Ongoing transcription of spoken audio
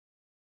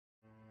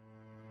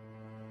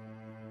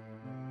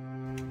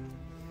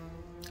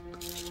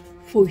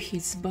For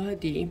his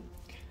body,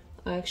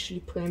 I actually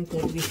primed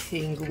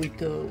everything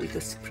with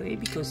a spray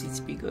because it's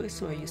bigger,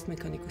 so I used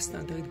Mechanical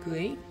Standard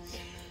Grey.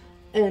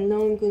 And now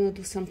I'm gonna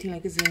do something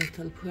like a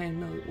zenithal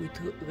primer with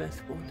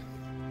Razvan.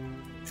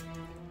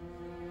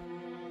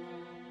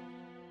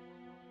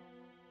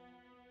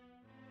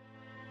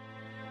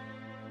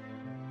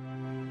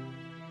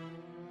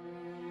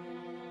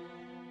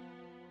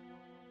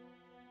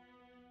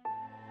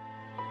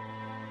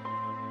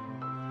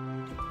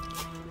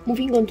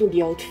 Moving on to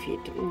the outfit,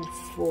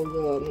 for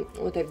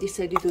what I've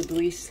decided to do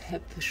is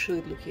have the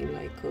shirt looking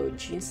like a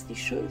jeans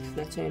t-shirt.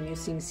 That's why I'm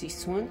using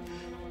this one.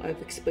 I've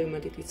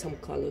experimented with some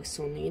colors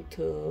on it,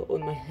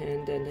 on my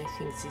hand, and I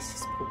think this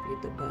is probably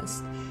the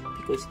best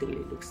because it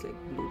really looks like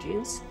blue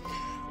jeans.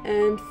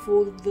 And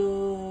for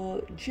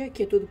the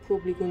jacket, we're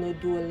probably gonna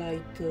do a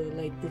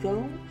light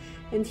brown,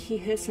 and he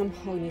has some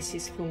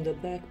harnesses from the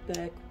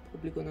backpack.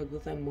 Probably gonna do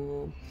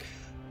them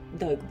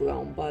dark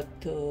brown, but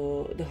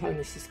the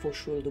harnesses for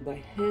sure do by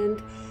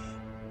hand.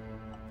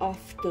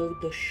 After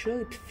the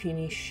shirt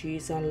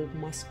finishes, I'll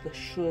mask the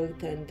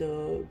shirt and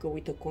go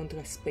with a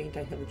contrast paint.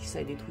 I haven't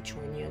decided which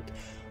one yet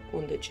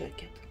on the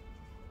jacket.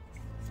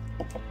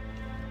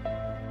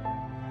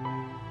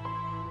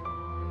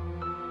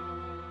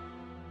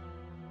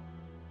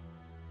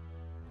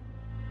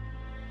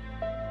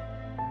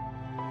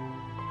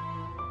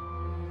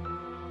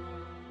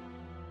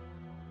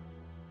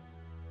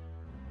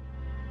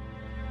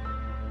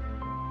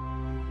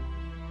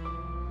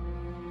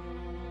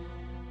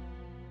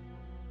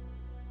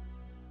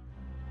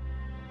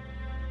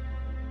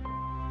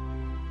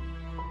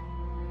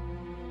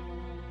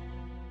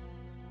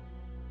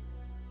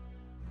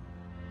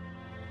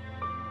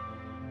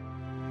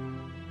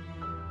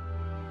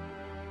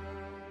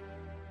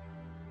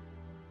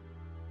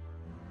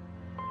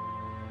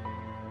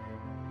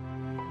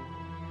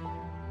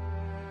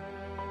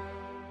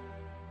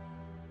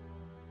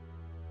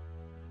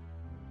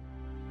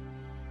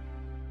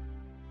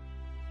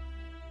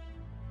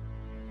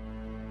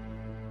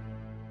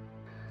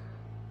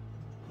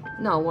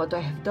 Now what I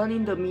have done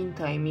in the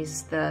meantime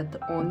is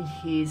that on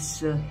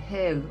his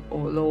hair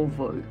all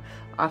over,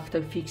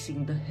 after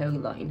fixing the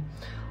hairline,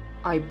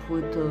 I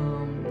put a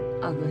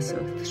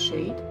earth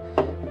shade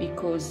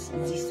because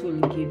this will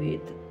give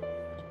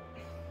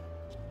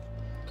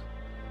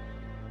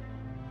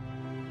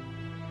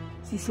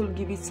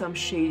it some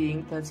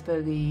shading that's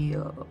very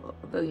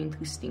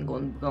interesting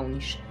on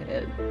brownish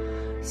hair.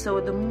 So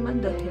at the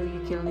moment the hair,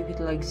 you can leave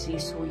it like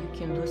this, or you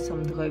can do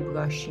some dry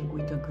brushing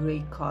with a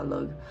gray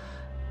color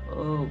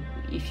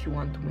if you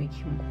want to make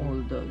him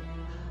older.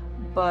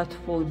 But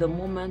for the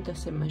moment,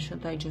 as I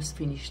mentioned, I just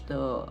finished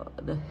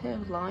the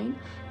hairline,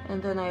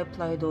 and then I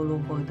applied all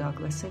over the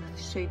glass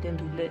shade, and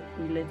we're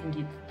letting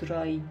it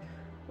dry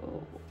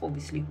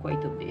obviously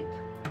quite a bit.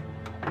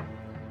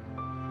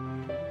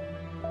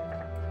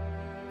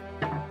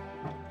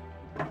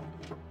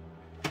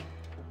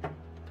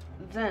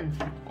 Then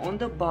on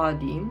the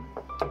body,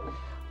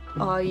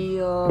 I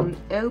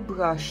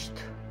airbrushed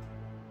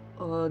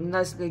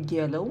Nazreg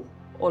yellow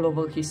all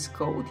over his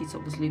coat. It's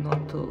obviously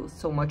not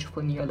so much of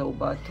a yellow,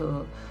 but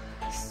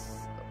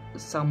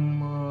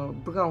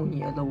some brown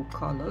yellow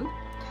color.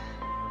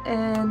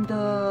 And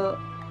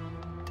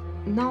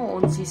now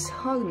on this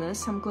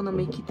harness, I'm gonna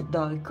make it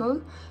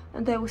darker,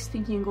 and I was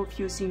thinking of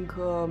using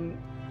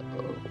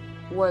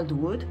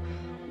wildwood,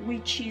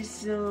 which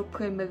is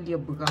primarily a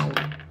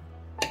brown,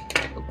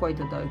 quite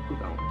a dark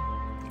brown.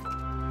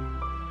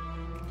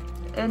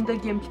 And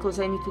again, because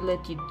I need to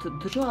let it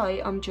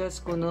dry, I'm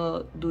just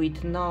gonna do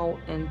it now,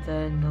 and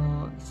then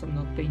so I'm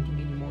not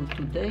painting anymore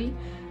today.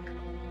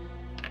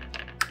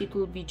 It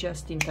will be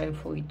just in time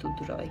for it to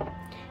dry.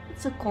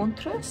 It's a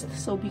contrast,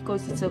 so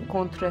because it's a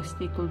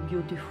contrast, it will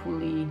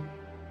beautifully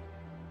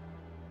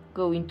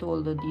go into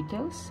all the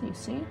details, you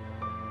see.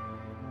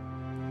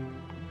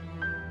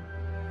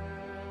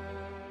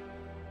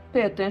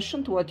 Pay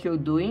attention to what you're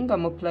doing.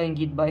 I'm applying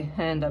it by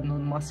hand, I'm not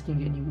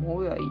masking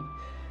anymore.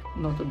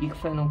 I'm not a big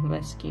fan of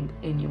masking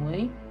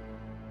anyway.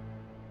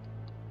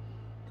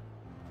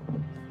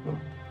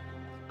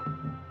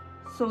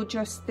 So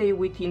just stay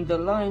within the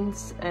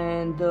lines,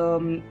 and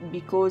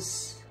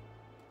because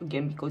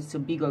it's a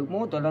bigger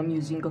model, I'm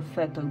using a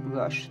fatter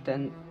brush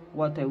than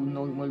what I would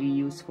normally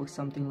use for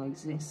something like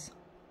this.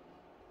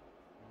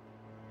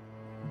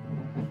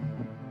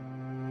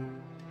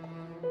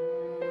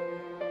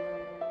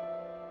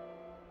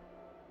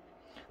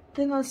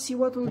 Then I'll see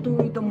what I'll do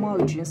with the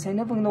margins. I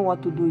never know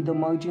what to do with the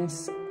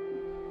margins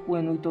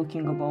when we're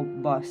talking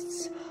about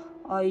busts.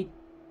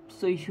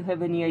 So if you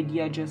have any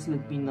idea, just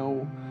let me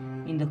know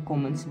in the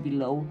comments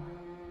below.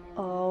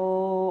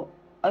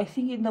 I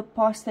think in the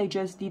past I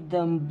just did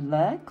them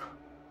black,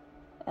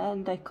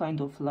 and I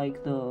kind of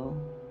like the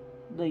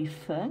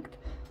effect,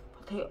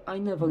 but I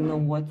never know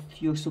what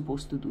you're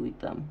supposed to do with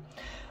them.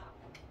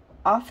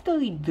 After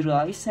it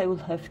dries, I will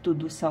have to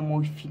do some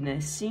more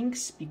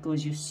finessings,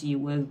 because you see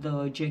where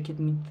the jacket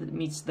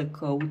meets the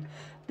coat,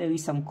 there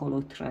is some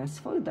color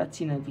transfer. That's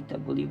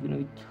inevitable even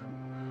with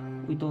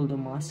with all the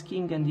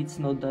masking, and it's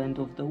not the end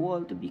of the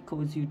world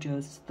because you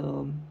just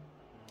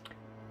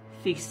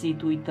fix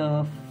it with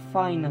a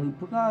finer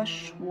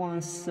brush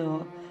once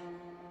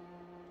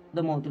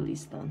the model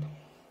is done.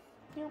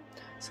 Yeah.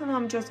 So now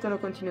I'm just gonna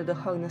continue the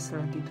harness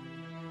and let it.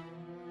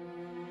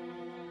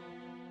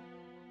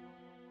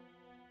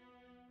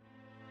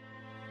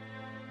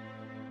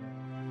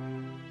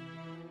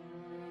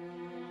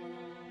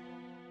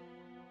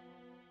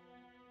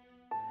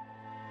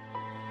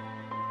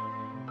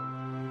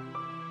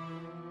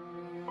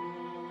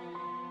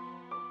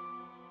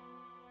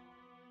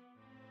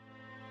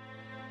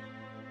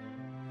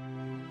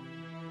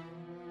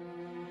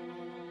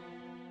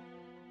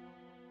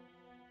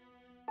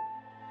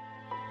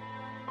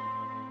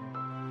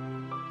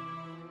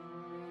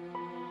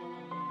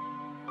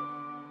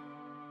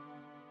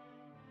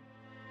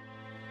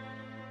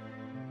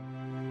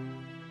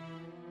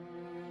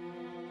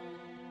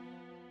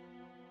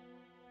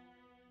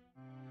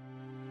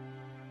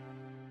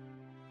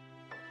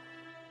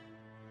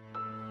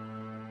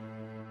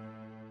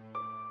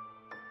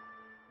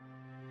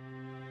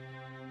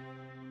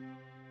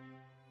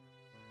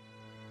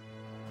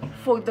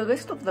 For the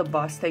rest of the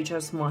bust, I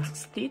just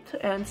masked it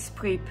and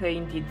spray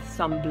painted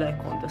some black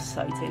on the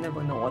sides. I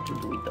never know what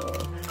to do with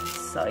the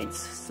sides,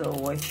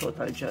 so I thought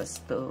I'll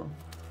just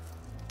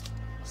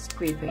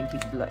spray paint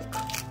it black.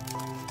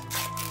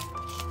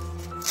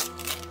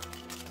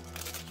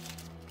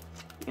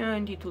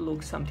 And it will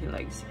look something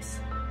like this,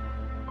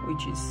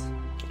 which is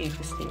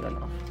interesting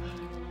enough.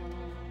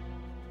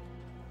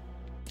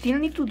 Still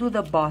need to do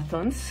the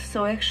buttons,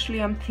 so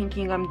actually I'm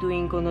thinking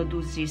gonna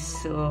do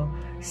this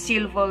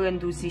silver and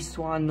do this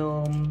one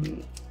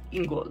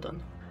in golden.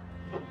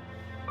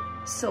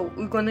 So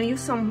we're gonna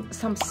use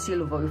some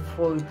silver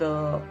for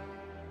the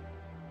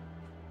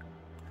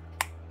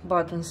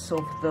buttons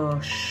of the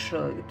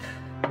shirt,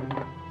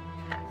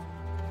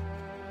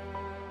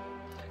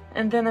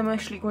 and then I'm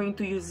actually going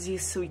to use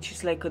this, which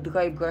is like a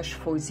dry brush,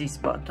 for this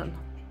button.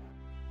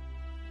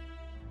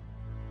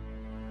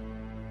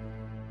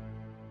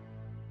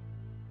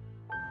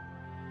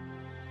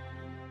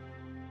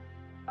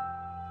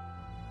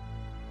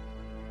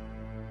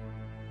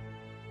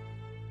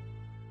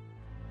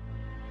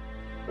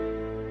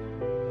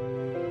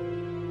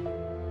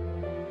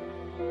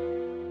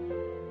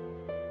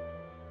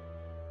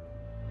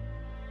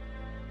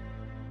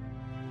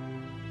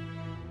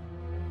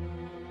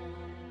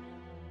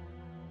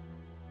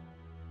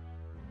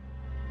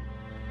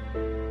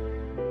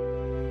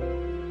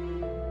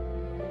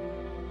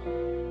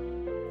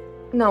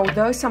 Now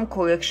there are some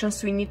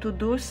corrections we need to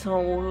do,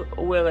 so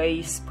where I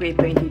spray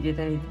painted it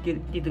and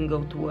it didn't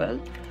go too well,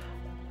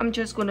 I'm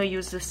just gonna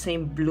use the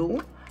same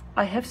blue.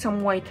 I have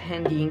some white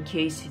handy in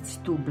case it's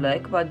too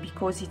black, but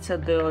because it's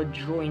at the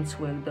joints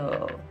where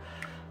the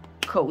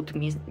coat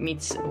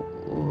meets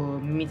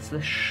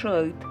the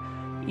shirt,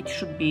 it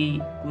should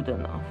be good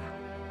enough.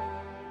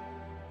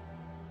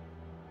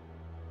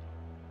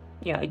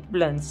 Yeah, it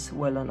blends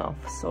well enough,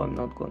 so I'm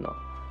not gonna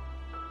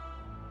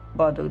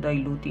bother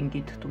diluting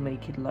it to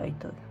make it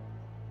lighter.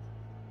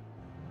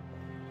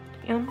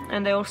 Yeah,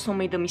 and I also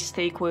made a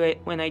mistake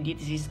when I did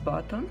this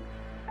button,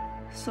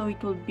 so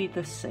it will be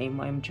the same.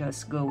 I'm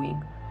just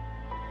going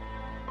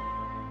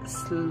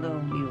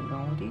slowly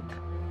around it.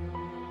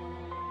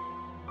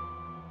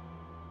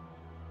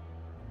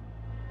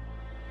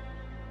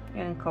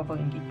 And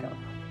covering it up.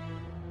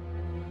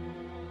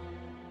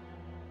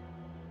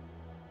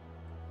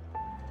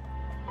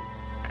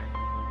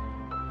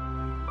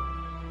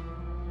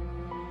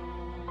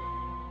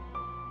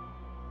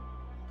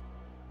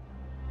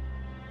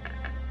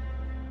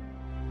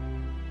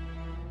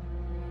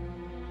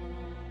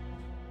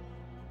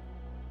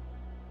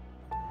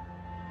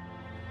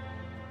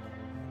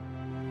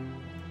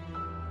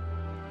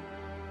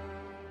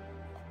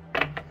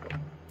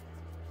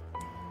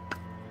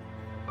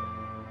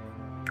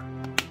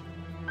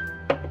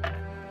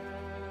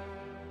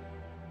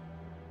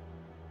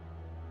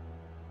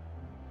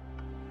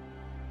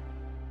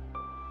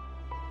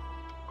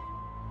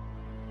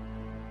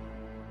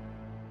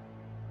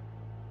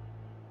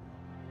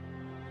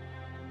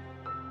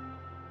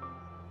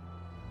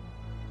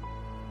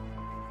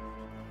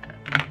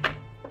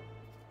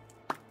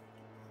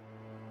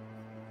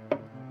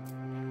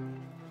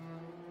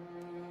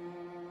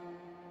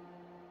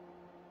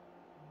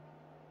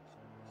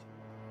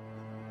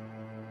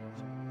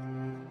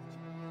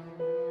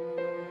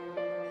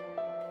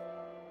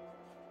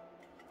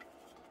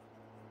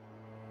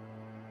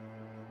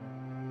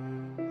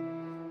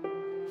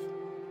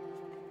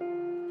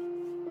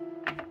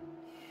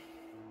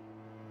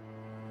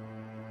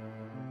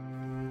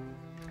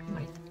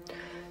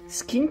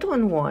 Skin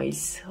tone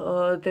wise,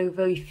 there are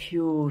very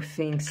few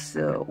things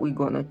we're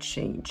gonna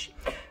change.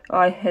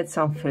 I had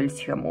some felts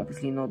here. I'm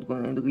obviously not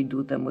gonna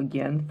redo them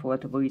again. For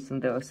whatever reason,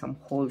 there are some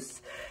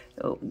holes,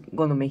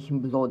 gonna make him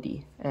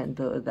bloody, and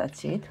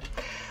that's it.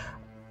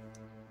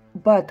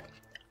 But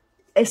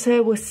as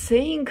I was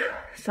saying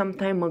some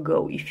time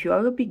ago, if you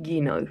are a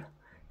beginner,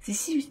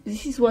 this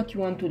is what you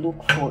want to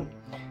look for.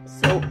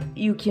 So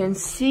you can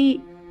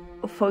see,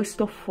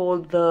 first of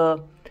all,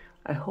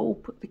 I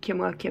hope the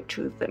camera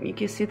captures them. You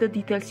can see the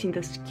details in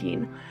the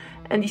skin,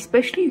 and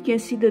especially you can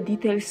see the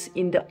details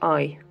in the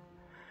eye.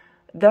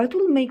 That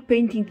will make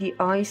painting the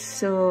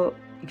eyes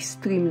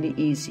extremely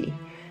easy.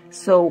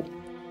 So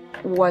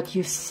what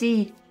you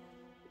see,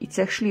 it's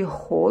actually a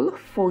hole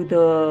for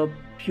the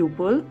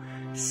pupil,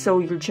 so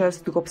you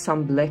just drop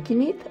some black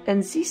in it,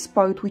 and this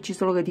part, which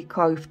is already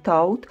carved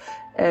out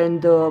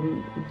and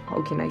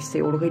how can I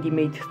say, already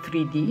made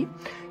 3D,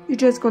 you're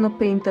just gonna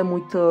paint them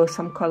with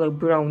some color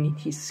brown in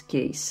his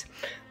case.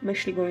 I'm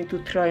actually going to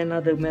try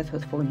another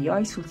method for the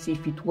eyes. We'll see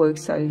if it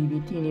works. I'll leave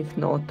it in. If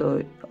not,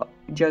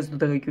 just do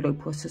the regular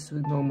process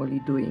we're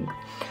normally doing.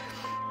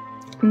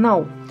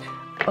 Now,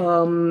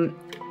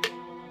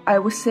 I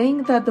was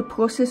saying that the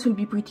process will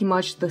be pretty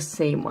much the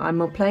same.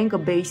 I'm applying a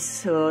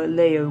base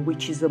layer,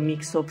 which is a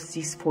mix of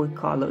these 4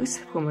 colors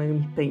from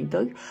a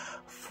painter,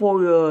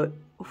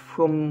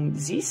 from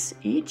this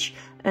each,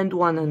 and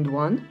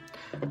one.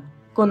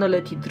 Gonna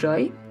let it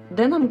dry.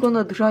 Then I'm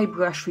gonna dry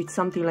brush with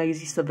something like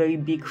this, a very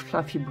big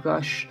fluffy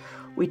brush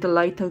with a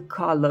lighter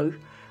color,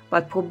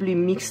 but probably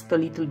mixed a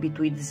little bit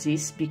with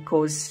this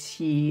because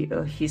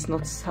he's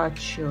not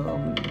such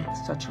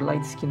a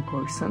light-skinned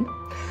person.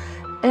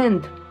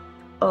 And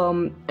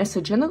as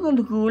a general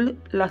rule,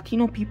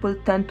 Latino people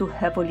tend to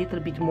have a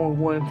little bit more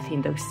warmth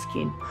in their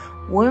skin.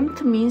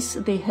 Warmth means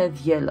they have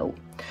yellow.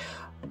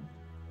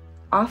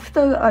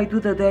 After I do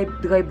the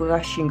dry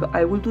brushing,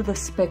 I will do the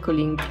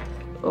speckling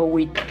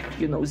with,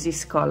 you know,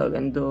 this color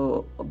and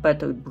a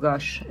better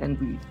brush,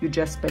 and you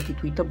just pat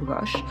it with a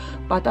brush.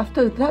 But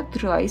after that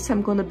dries,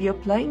 I'm gonna be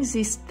applying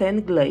this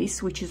tan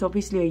glaze, which is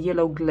obviously a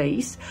yellow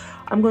glaze.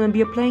 I'm gonna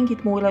be applying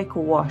it more like a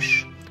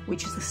wash,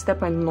 which is a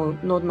step I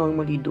not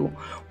normally do.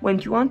 When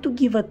you want to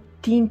give a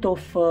tint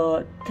of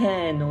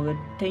tan or a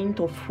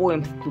tint of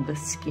warmth to the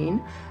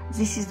skin,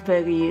 this is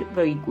very,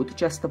 very good.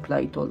 Just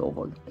apply it all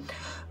over.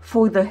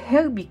 For the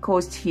hair,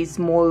 because he's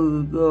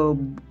more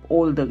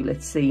older,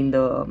 let's say, in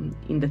the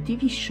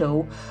TV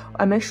show,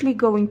 I'm actually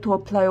going to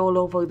apply all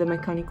over the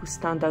Mechanical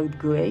Standard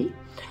Grey,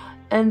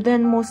 and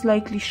then most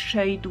likely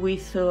shade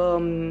with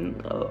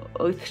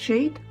Earth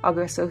Shade,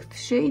 Agra's Earth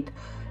Shade,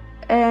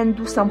 and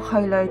do some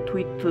highlight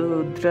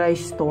with Dry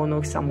Stone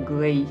or some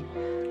grey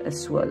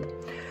as well.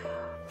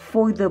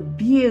 For the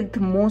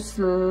beard, most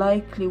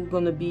likely we're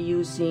gonna be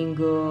using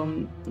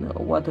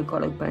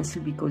watercolor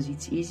pencil because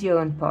it's easier,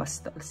 and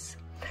pastels.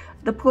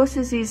 The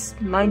process is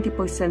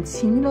 90%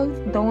 similar.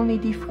 The only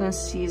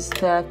difference is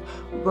that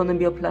we're going to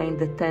be applying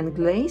the tan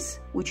glaze,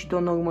 which you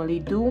don't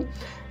normally do,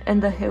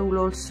 and the hair will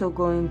also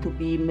going to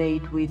be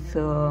made with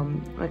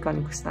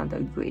Mechanical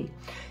Standard Grey.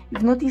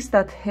 You've noticed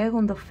that hair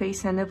on the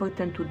face I never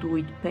tend to do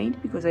with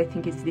paint because I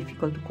think it's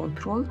difficult to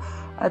control.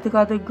 I'd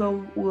rather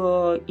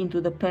go into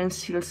the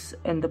pencils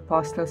and the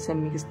pastels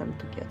and mix them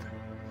together.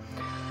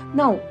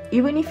 Now,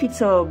 even if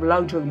it's a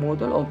larger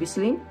model,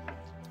 obviously,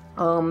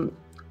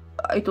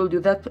 I told you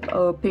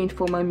that paint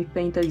for Miami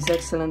Painter is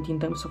excellent in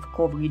terms of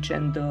coverage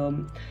and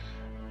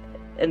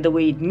the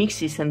way it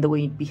mixes and the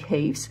way it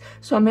behaves.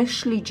 So I'm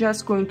actually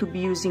just going to be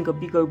using a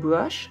bigger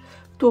brush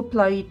to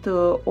apply it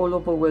all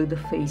over where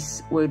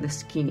the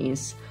skin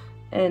is,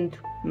 and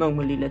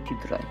normally let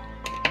it dry.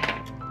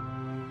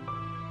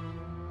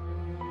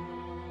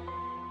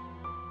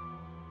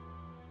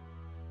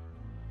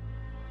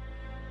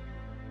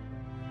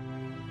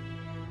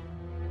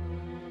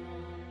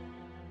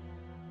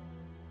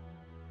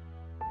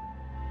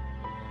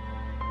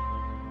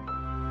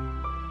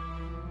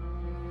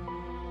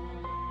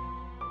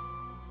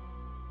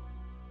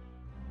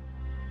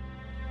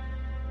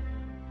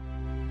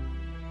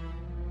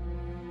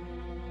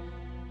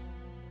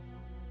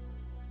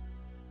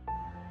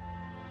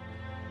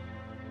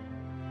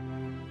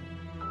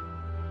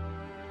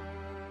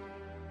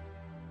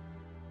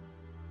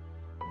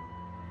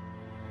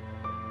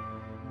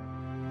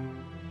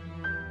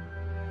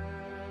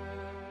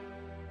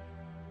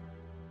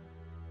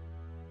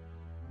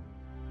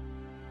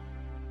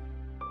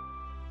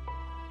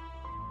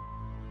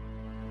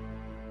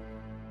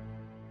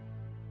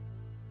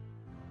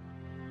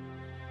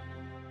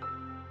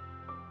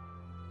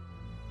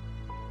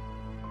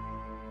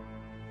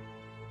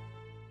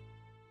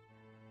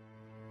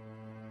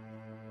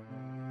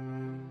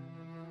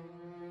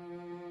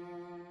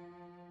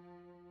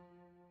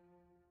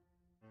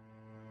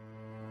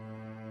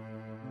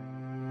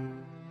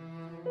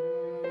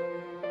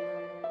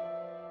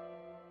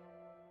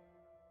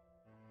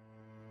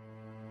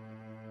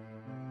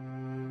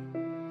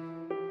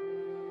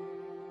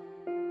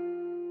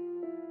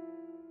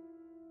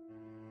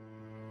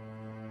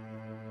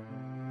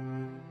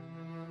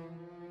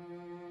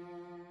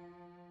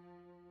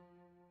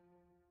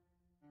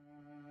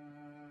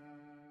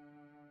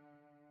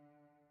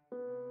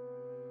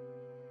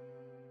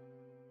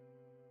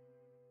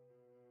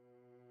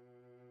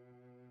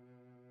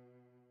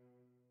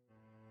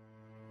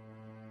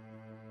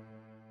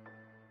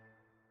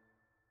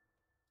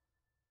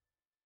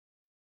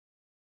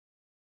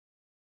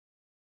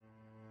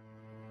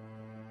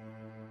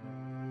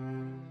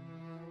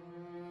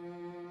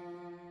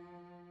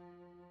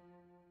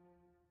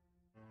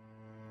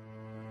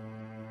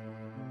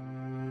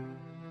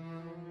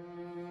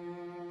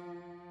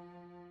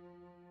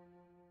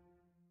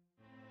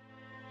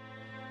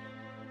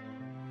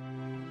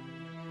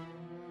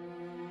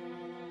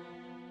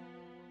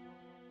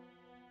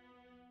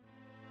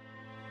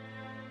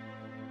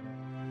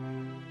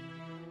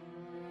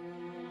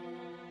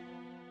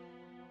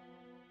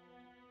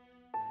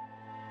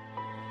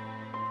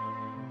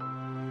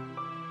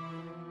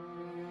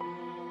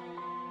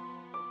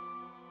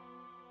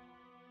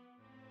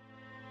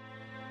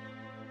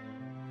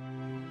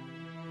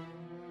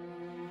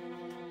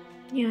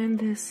 Yeah,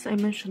 and as I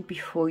mentioned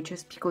before,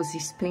 just because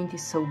this paint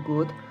is so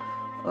good,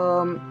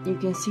 you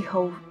can see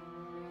how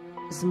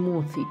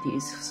smooth it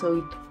is, so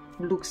it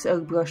looks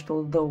airbrushed,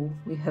 although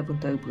we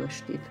haven't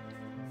airbrushed it.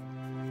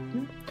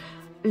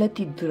 Let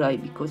it dry,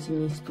 because it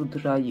needs to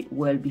dry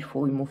well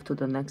before we move to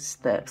the next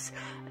steps.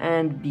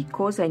 And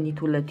because I need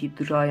to let it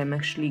dry, I'm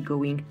actually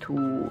going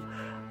to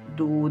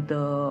do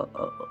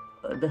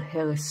the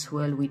hair as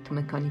well with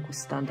Mechanical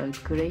Standard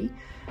Grey,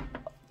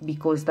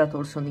 because that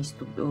also needs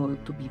to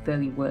be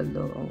very well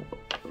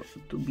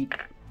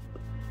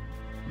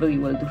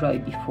dry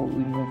before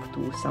we move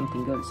to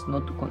something else,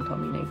 not to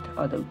contaminate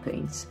other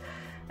paints,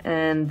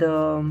 and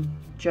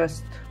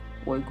just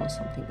work on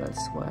something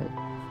else while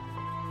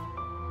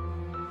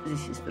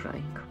this is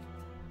drying.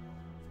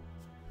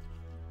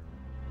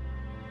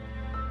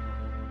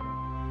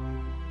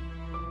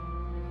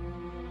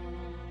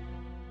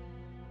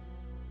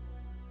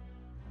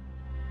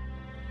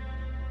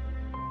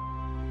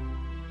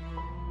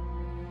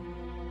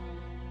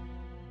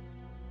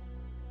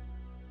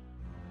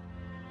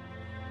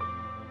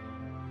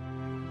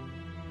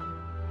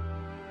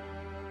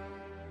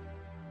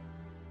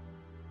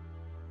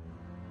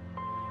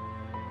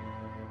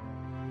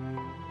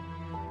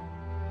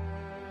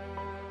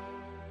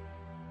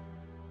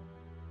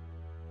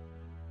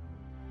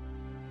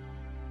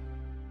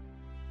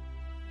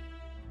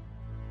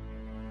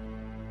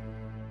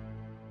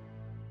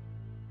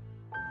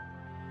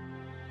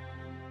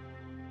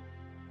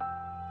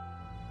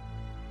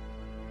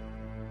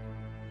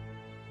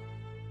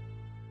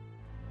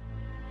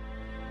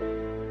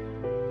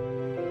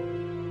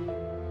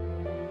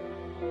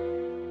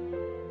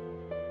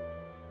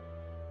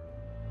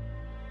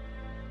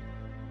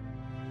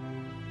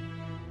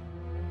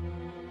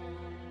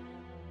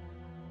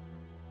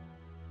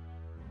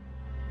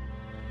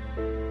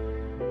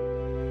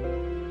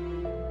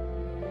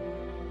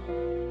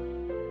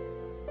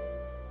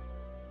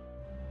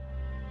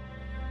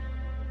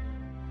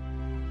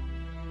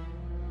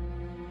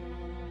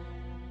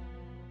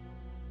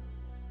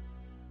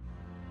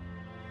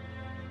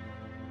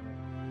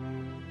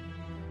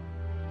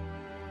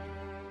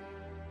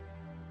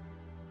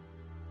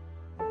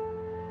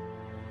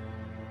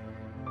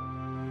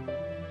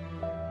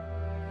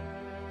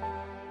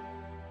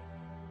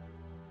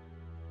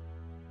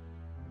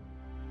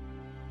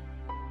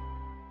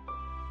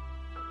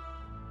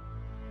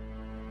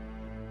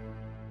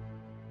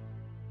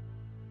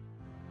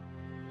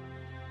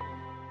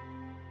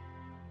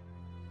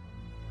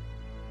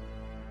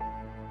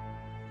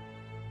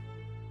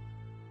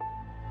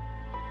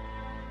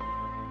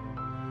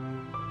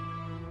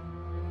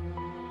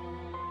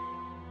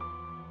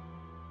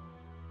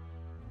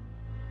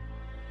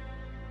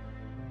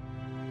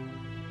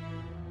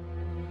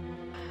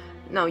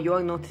 Now you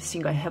are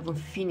noticing I haven't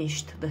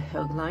finished the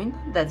hairline.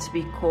 That's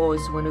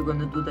because when we're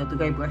gonna do the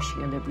dry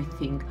brushing and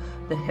everything,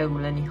 the hair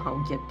will anyhow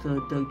get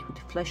dirty with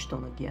flesh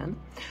tone again.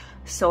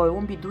 So I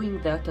won't be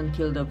doing that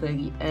until the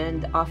very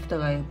end,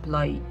 after I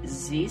apply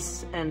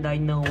this and I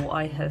know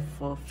I have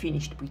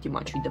finished pretty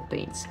much with the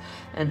paints.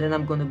 And then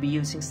I'm gonna be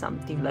using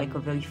something like a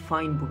very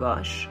fine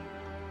brush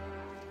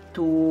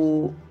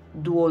to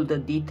do all the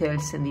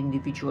details and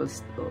individual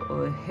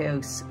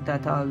hairs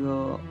that are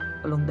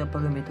along the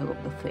perimeter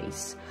of the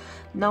face.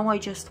 Now I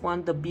just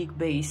want the big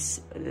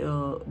base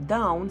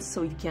down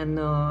so it can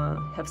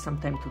have some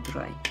time to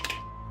dry.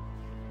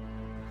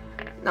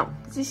 Now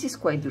this is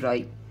quite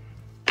dry,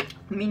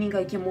 meaning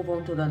I can move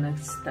on to the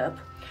next step.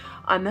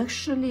 I'm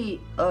actually,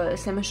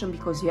 as I mentioned,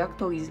 because the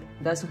actor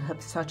doesn't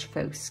have such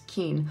fair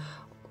skin,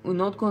 we're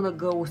not gonna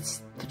go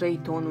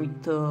straight on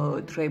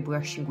with dry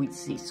brushing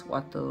with this,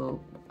 what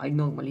I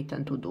normally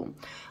tend to do.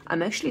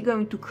 I'm actually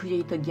going to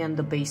create again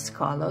the base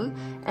color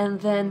and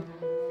then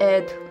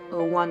add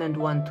 1 and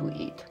 1 to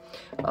it.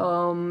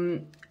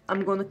 I'm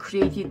gonna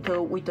create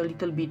it with a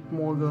little bit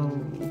more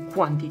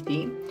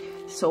quantity,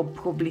 so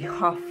probably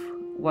half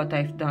what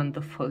I've done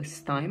the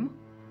first time,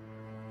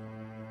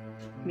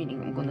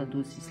 meaning I'm gonna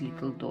do these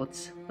little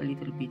dots a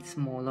little bit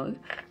smaller.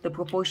 The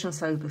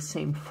proportions are the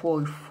same,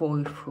 4,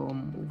 4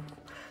 from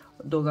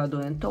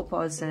Dorado and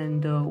Topaz,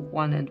 and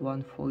 1 and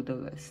 1 for the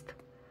rest.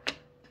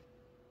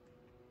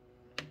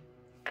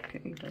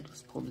 Okay, that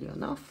was probably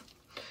enough.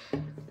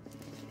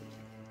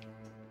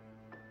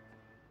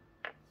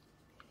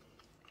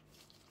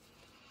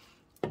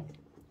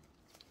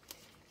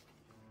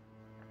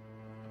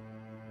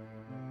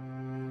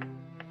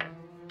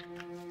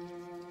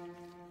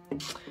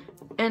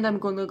 And I'm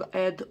gonna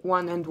add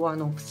 1 and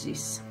 1 of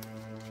this.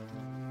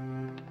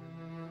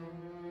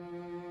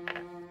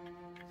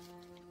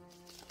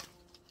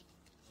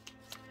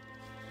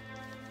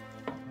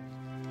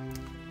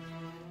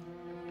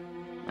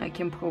 I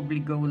can probably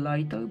go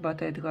lighter,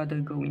 but I'd rather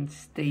go in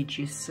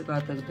stages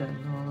rather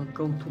than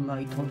go to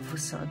light all of a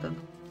sudden.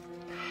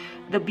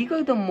 The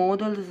bigger the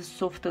model, the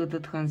softer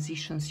the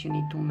transitions you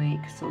need to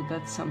make, so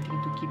that's something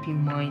to keep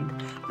in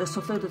mind. The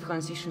softer the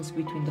transitions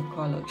between the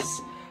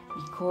colors,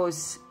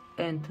 because,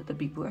 and the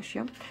big brush,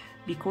 yeah,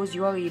 because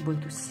you are able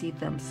to see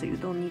them, so you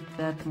don't need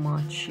that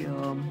much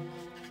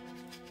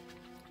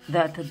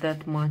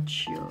that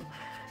much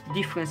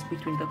difference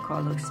between the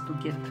colors to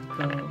get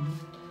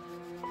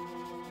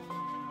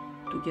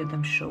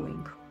them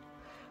showing.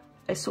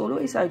 As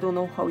always, I don't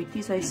know how it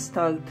is. I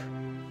started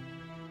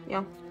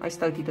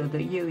at the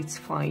ear, it's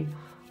fine.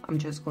 I'm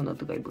just gonna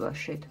dry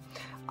brush it.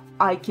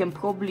 I can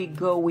probably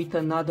go with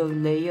another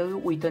layer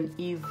with an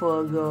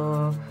even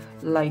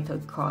lighter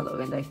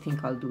color, and I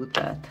think I'll do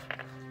that.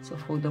 So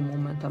for the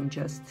moment I'm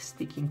just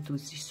sticking to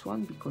this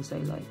one because I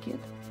like it.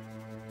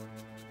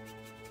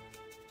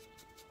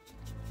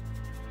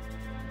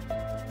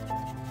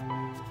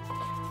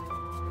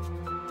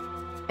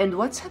 And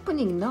what's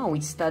happening now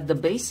is that the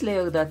base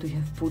layer that we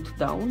have put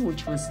down,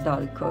 which was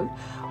darker,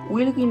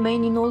 will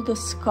remain in all the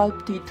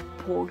sculpted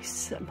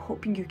pores. I'm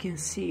hoping you can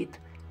see it.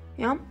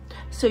 Yeah,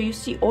 so you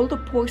see all the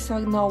pores are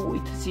now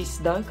with this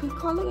darker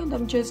color, and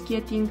I'm just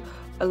getting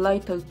a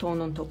lighter tone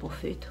on top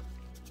of it.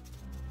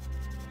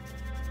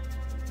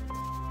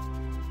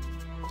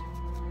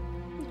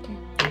 Okay,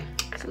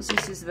 so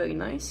this is very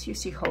nice. You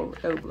see how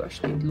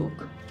airbrushed it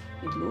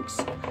looks,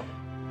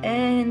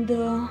 and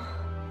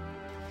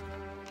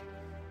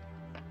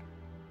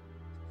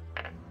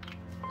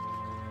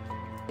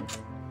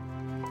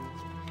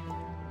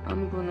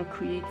I'm gonna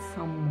create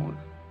some more.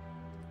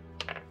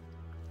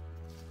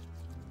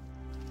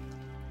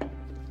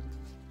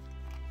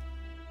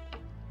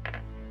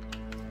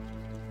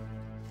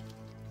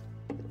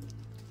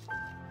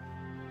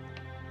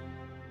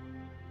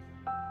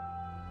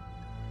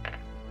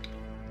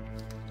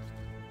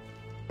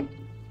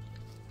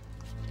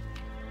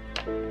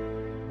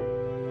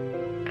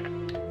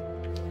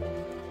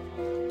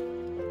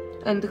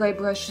 And dry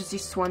brush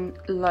this one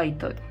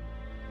lighter.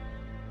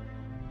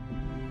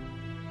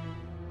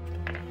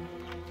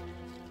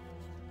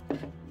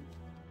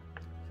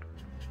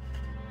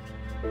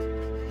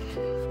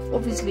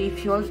 Obviously,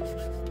 if you're,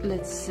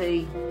 let's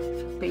say,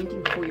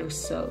 painting for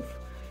yourself,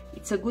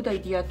 it's a good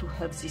idea to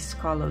have these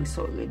colors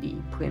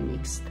already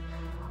pre-mixed.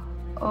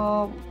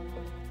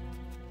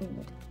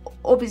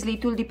 Obviously,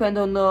 it will depend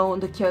on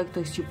the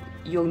characters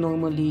you're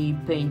normally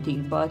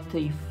painting, but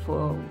if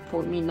for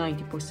me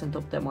 90%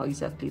 of them are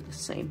exactly the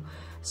same,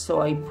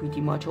 so I pretty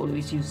much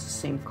always use the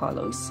same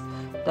colors.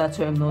 That's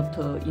why I'm not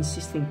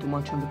insisting too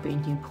much on the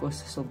painting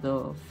process of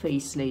the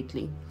face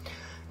lately.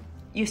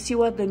 You see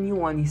what the new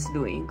one is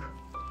doing?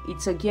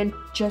 It's again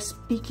just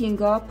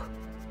picking up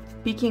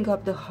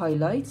the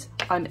highlights.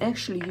 I'm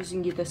actually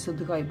using it as a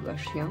dry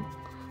brush here.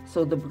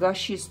 So the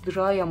brush is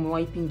dry, I'm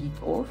wiping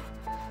it off.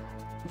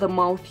 The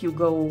mouth you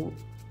go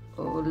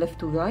left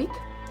to right.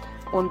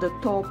 On the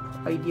top,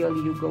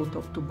 ideally you go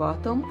top to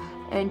bottom,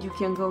 and you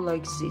can go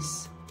like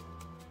this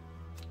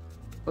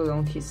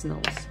around his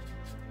nose.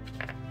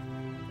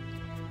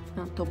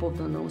 On top of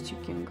the nose you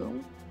can go.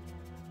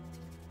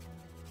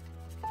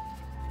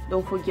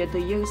 Don't forget the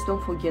ears,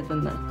 don't forget the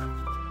neck.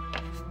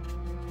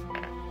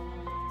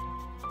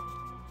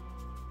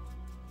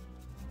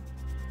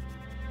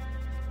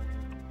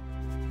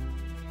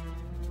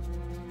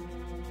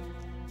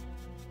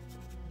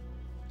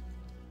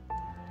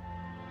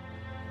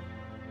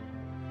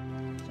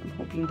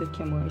 Hoping the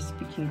camera is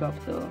picking up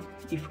the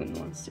different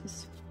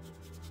nuances.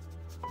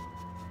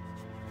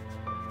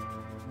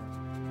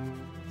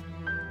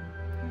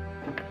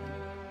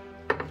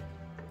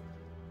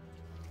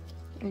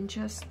 And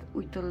just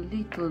with a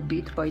little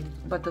bit,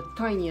 but the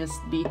tiniest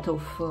bit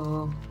of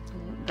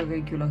the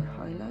regular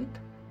highlight.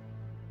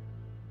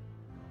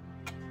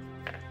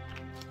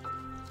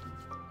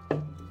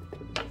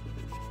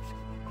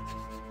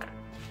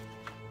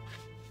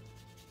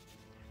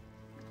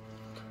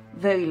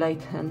 Very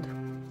light hand.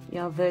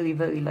 Yeah, very,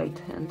 very light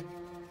hand.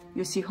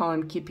 You see how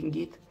I'm keeping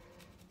it?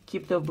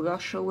 Keep the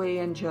brush away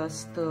and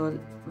just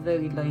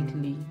very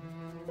lightly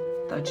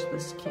touch the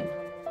skin.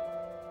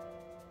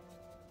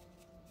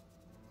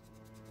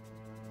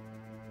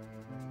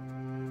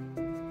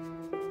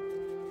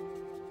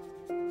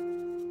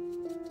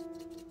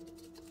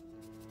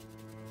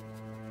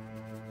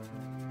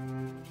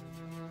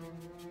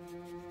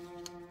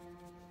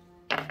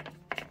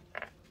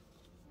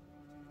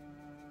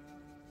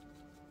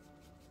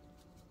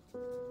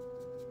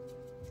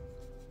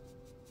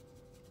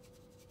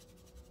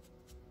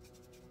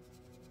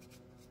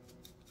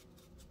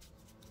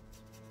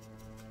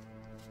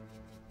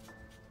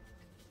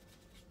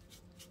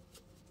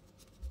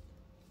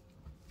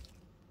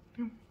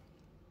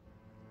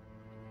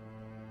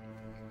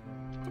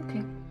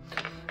 Okay,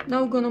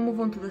 now we're gonna move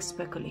on to the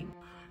speckling.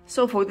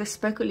 So for the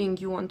speckling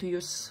you want to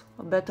use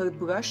a better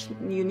brush.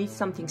 You need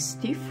something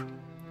stiff.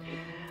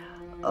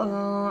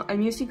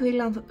 I'm using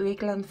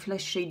Rayclan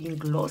Flash Shading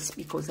Gloss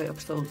because I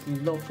absolutely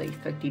love the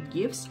effect it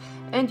gives.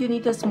 And you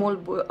need a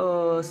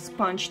small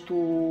sponge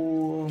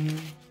to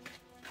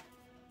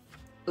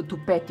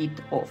pat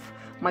it off.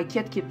 My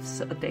cat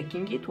keeps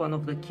attacking it, one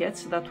of the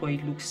cats, that's why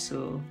it looks,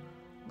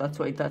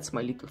 that's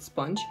my little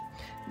sponge,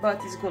 but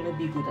it's gonna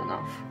be good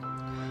enough.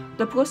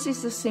 The process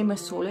is the same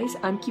as always.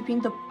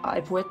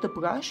 I've wet the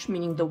brush,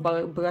 meaning the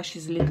brush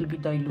is a little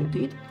bit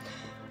diluted.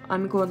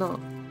 I'm gonna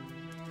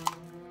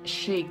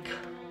shake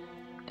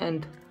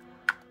and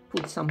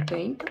put some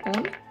paint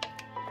on,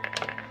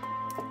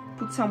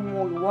 put some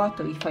more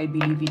water if I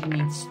believe it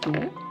needs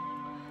to,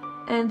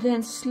 and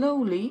then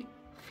slowly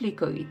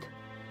flicker it.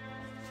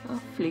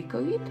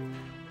 Flicker it,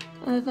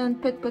 and then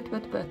pat, pat,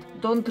 pat, pat.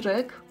 Don't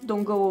drag,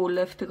 don't go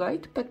left,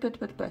 right, pat, pat,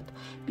 pat, pat.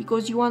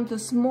 Because you want the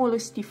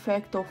smallest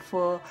effect of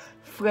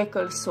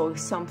freckles or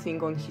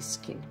something on his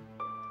skin.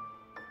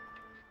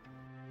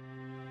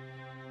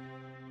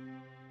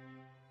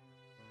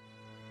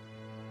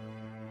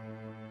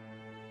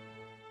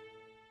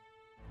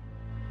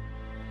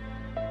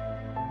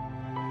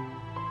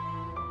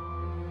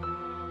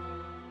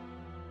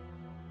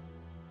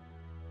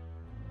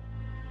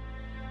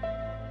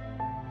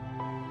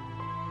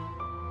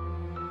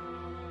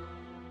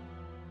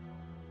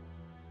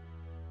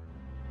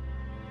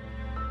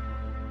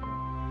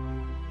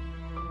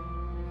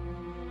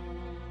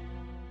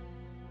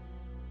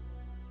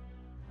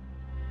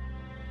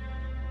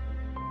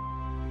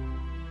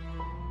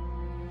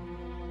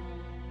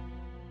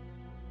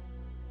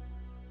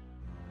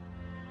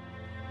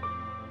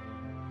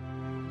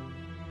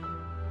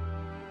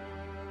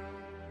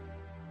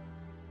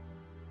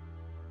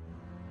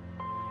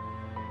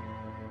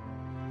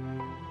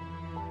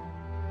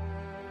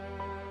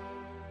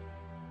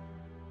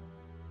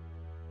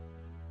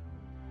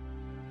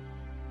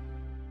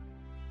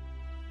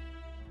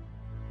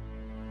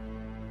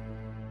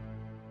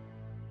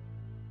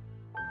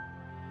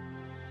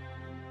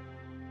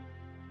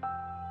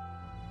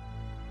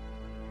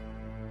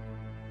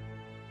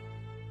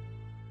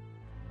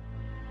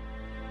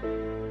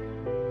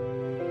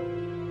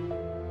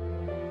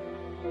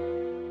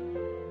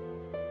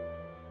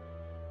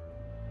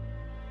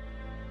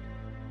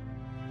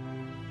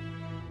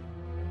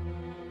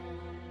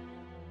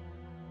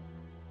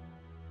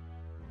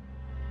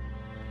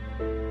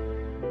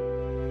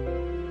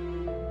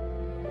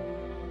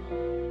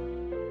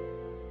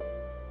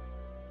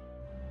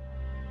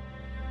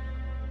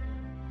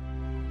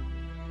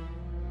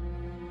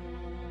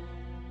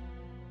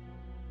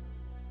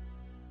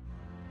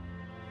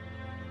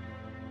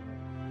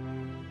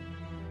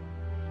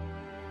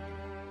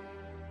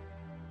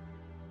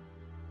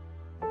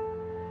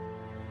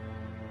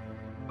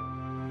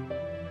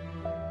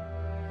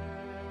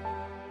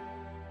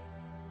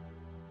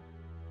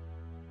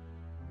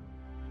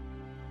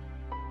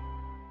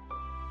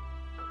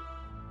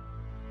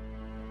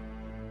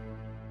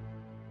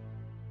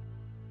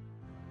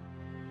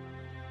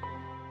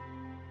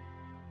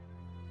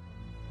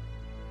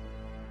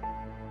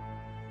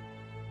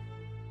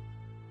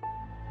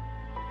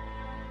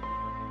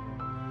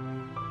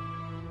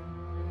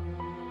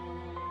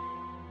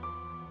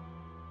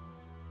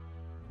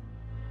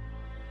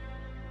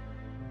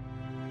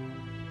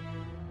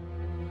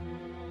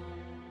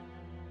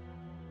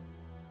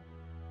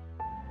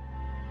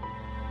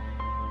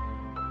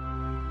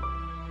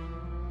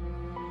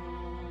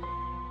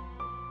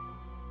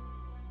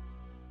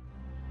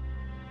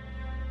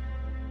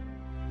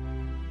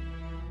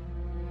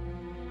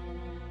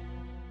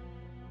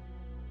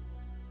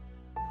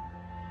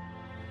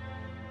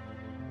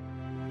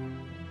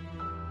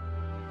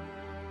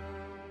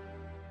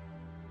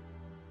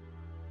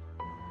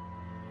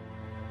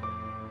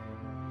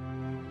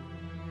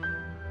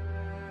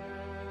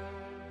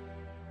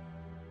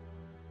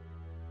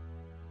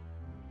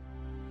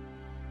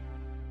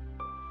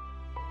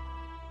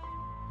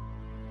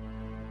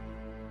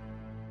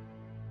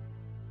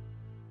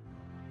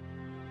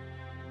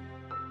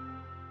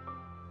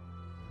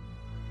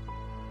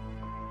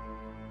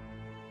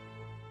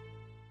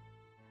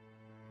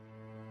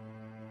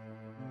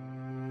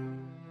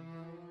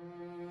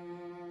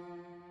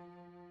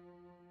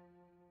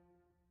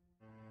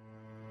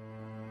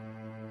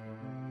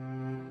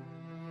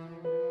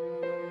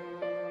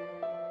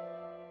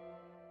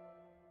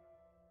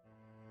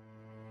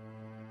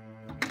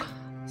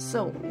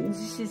 So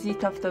this is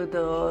it after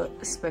the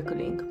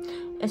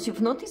speckling. As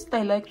you've noticed,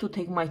 I like to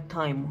take my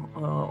time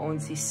on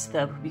this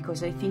step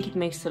because I think it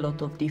makes a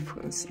lot of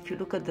difference. If you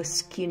look at the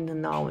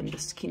skin now and the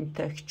skin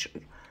texture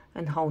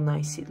and how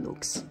nice it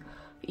looks,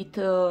 it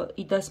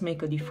does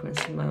make a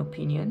difference in my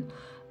opinion.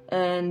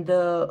 And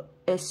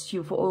as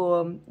you've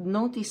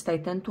noticed, I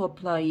tend to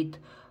apply it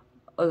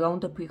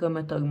around the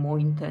perimeter more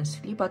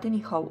intensely, but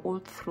anyhow all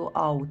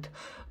throughout.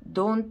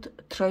 Don't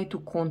try to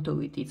contour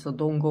with it, so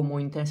don't go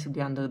more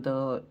intensely under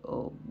the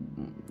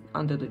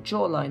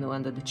jawline or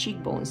under the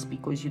cheekbones,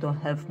 because you don't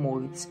have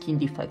more skin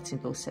defects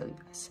in those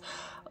areas.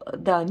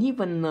 The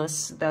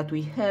unevenness that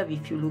we have,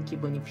 if you look,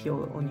 even if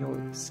you're on your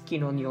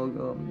skin on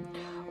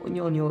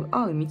your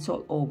arm, it's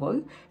all over.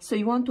 So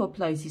you want to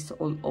apply this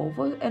all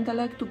over, and I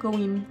like to go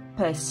in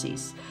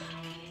passes.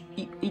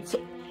 It's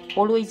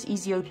always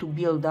easier to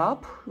build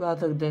up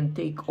rather than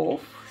take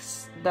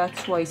off.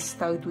 That's why I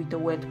start with a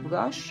wet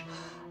brush.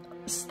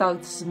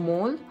 Start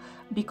small.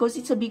 Because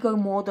it's a bigger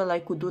model,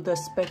 I could do the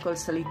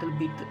speckles a little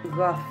bit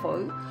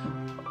rougher,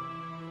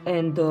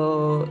 and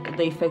the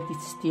effect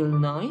is still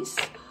nice.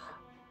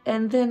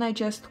 And then I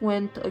just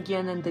went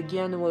again and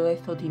again where I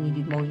thought it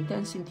needed more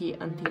intensity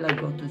until I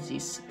got to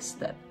this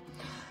step.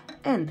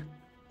 And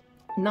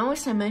Now,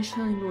 as I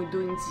mentioned, we're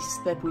doing this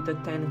step with a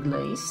tan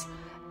glaze,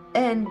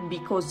 and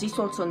because this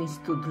also needs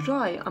to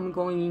dry, I'm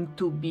going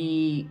to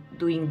be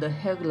doing the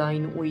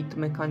hairline with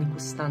mechanical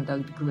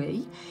standard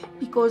gray,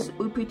 because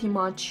we're pretty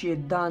much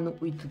done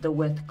with the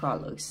wet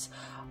colors.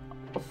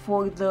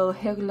 For the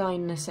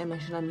hairline, as I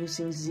mentioned, I'm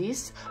using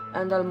this,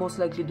 and I'll most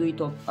likely do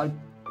it off, I'll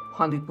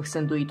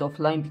 100% do it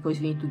offline,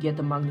 because you need to get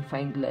a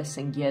magnifying glass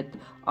and get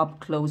up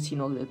close in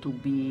order to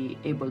be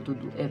able to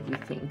do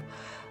everything.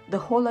 The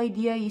whole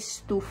idea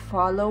is to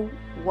follow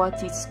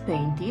what is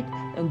painted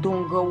and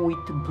don't go with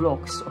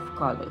blocks of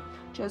color.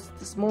 Just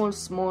small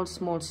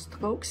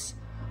strokes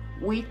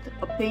with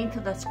a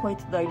paint that's quite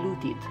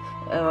diluted.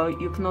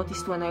 You've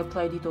noticed when I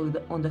applied it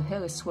on the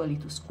hair as well,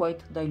 it was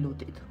quite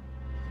diluted.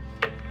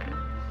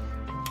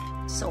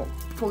 So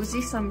for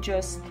this, I'm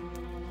just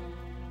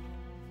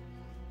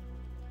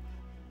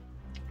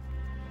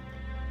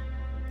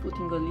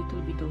putting a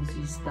little bit of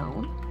this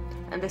down,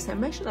 and as I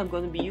mentioned, I'm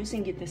going to be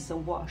using it as a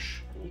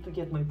wash. I need to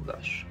get my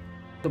brush,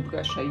 the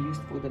brush I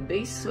used for the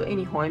base. So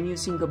anyhow, I'm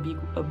using a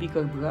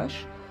bigger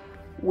brush,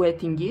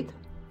 wetting it.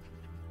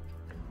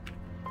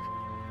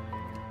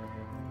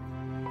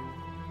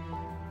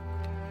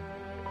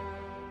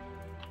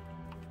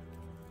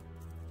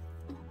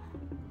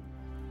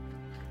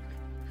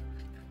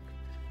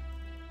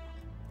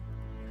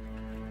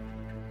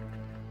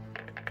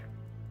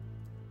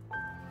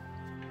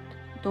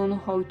 Don't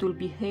know how it will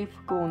behave,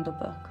 go on the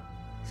back.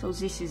 So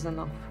this is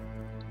enough.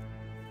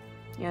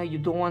 Yeah, you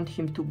don't want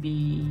him to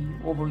be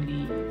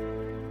overly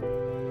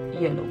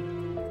yellow,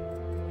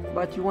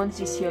 but you want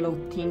this yellow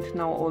tint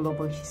now all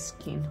over his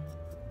skin.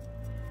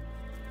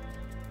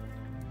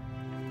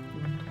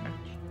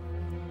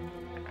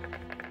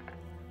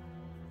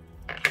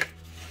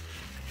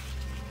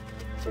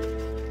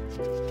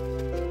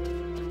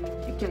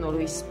 You can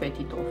always pat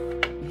it off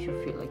if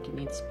you feel like it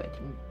needs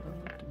patting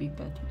to be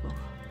patted off.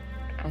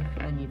 I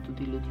feel I need to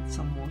dilute it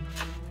some more.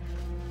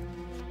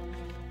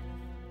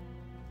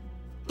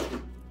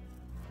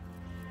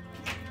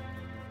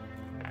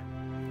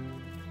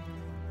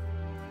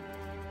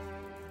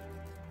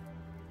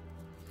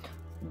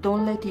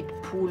 Don't let it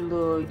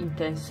pull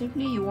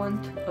intensively. You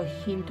want a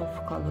hint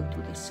of color to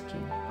the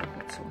skin,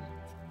 that's all.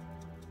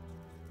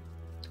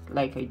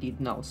 Like I did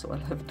now, so I'll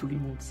have to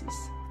remove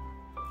this.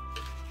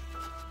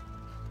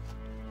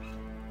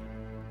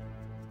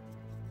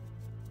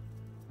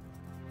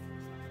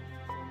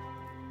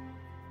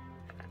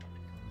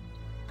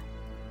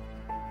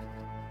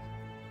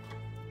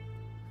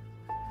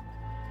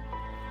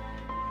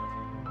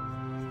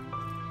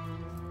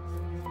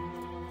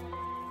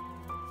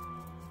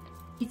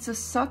 It's a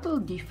subtle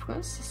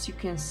difference, as you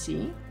can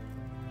see,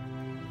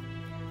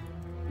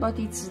 but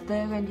it's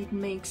there, and it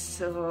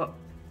makes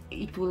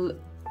it will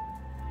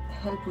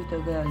help with the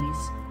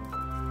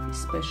realism,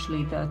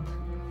 especially that,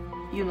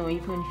 you know,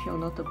 even if you're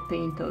not a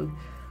painter,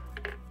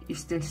 you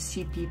still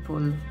see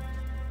people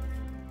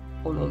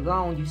all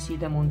around, you see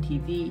them on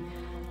TV,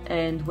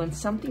 and when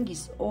something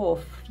is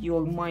off,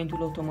 your mind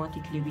will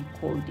automatically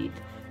record it,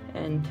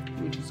 and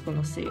you're just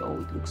gonna say,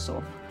 oh, it looks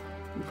off,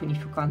 even if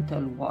you can't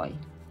tell why.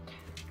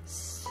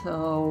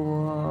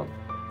 So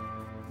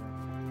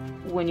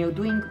when you're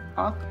doing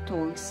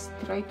actors,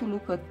 try to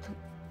look at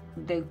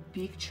their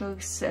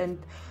pictures, and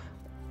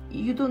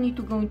you don't need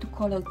to go into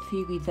color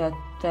theory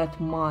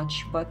that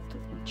much, but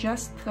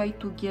just try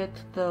to get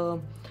the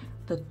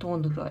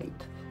tone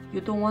right.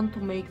 You don't want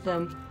to make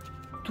them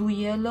too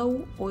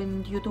yellow,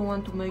 and you don't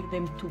want to make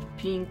them too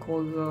pink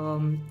or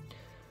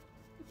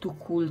too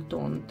cool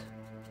toned.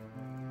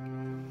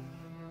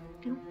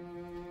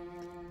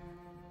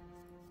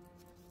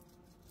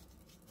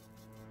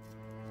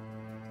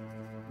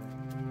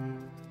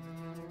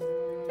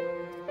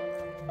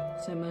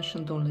 As I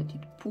mentioned, don't let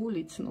it pull,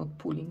 it's not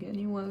pulling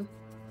anywhere.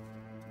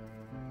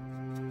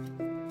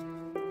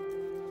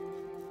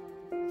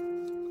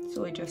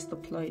 So I just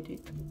applied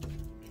it.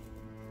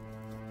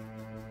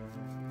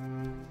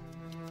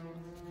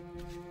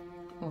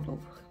 All over.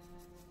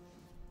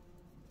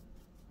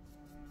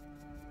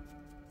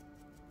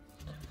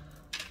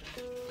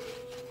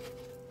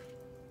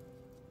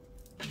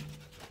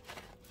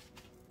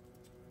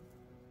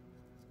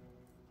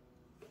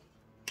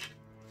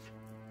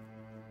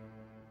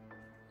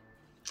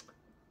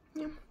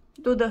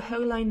 Do the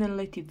hairline and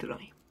let it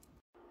dry.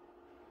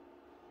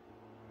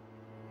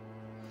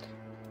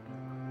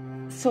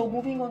 So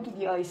moving on to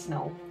the eyes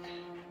now,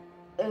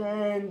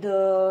 and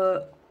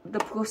the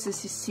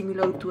process is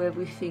similar to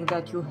everything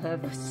that you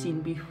have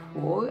seen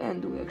before,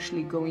 and we're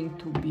actually going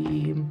to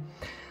be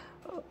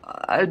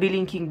I'll be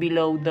linking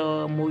below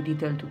the more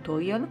detailed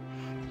tutorial.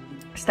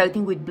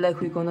 Starting with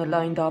black, we're gonna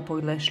line the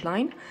upper lash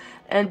line,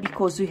 and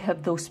because we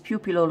have those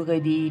pupils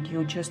already,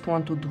 you just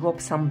want to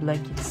drop some black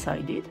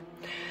inside it.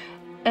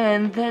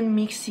 And then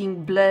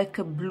mixing black,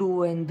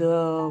 blue and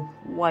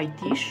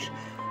whitish,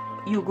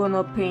 you're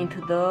gonna paint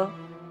the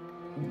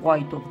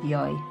white of the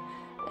eye.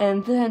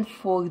 And then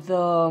for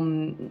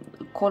the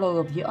color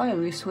of the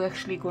iris, we're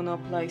actually gonna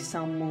apply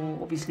some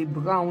obviously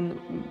brown,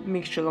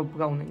 mixture of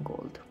brown and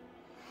gold.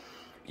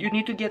 You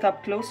need to get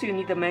up close, so you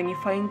need a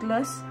magnifying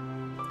glass,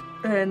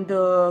 and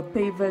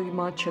pay very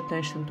much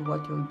attention to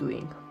what you're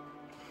doing.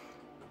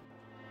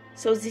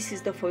 So this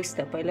is the first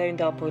step. I lined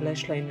the upper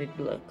lash line with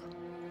black.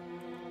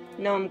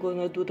 Now I'm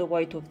gonna do the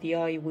white of the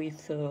eye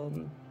with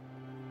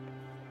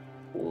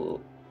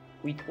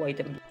white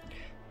and black.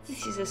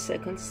 This is the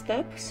second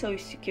step. So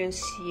as you can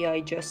see,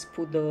 I just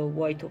put the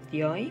white of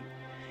the eye,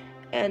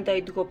 and I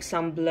drop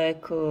some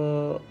black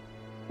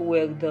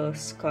where the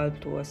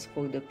sculpt was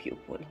for the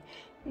pupil.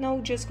 Now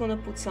just gonna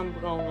put some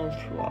brown all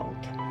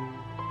throughout.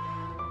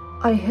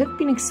 I have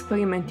been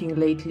experimenting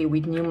lately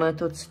with new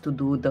methods to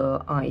do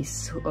the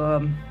eyes.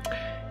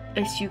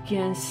 As you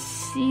can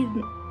see,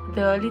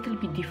 they're a little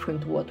bit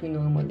different to what we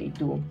normally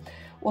do.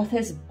 What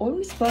has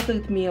always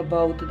bothered me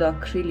about the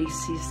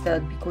acrylics is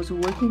that because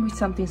we're working with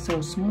something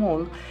so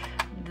small,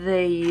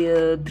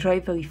 they dry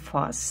very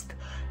fast,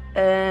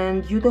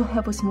 and you don't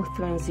have a smooth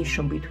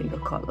transition between the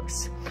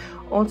colors.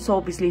 Also,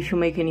 obviously, if you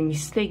make any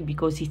mistake,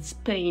 because it's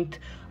paint,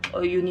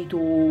 you need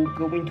to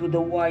go into the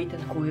white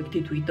and correct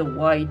it with the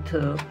white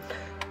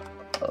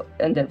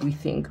and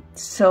everything.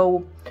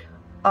 So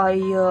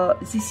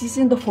this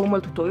isn't the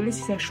formal tutorial.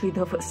 This is actually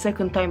the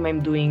second time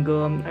I'm doing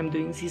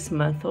this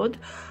method.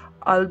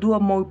 I'll do a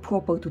more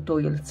proper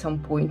tutorial at some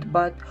point,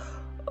 but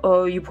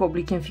you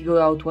probably can figure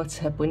out what's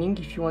happening.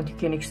 If you want, you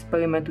can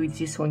experiment with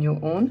this on your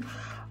own.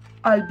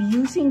 I'll be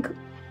using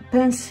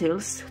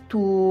pencils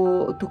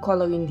to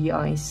color in the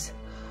eyes.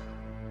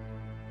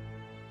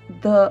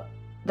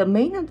 The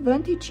main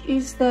advantage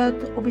is that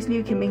obviously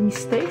you can make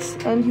mistakes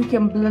and you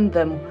can blend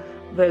them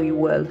very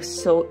well.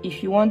 So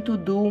if you want to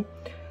do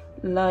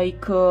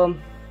like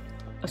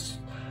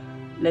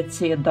let's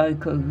say a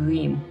darker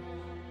rim,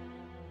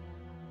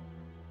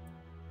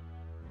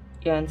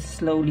 and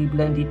slowly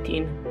blend it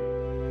in,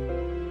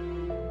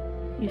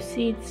 you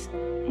see it's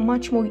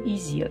much more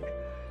easier.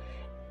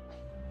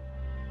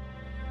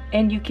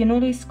 And you can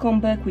always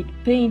come back with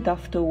paint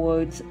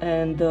afterwards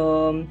and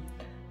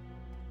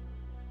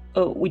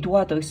with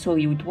water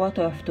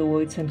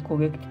afterwards and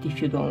correct it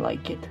if you don't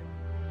like it.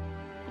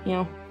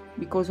 Yeah,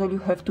 because all you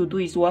have to do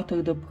is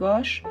water the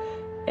brush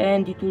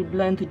and it will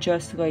blend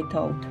just right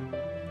out.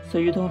 So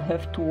you don't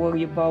have to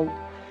worry about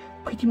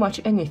pretty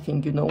much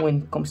anything, you know,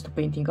 when it comes to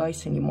painting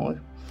eyes anymore.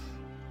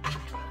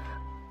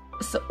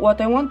 So what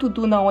I want to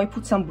do now, I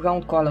put some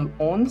brown color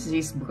on,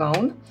 this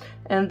brown,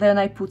 and then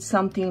I put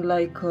something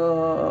like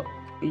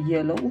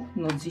yellow,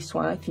 not this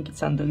one, I think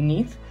it's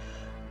underneath,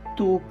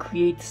 to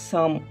create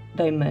some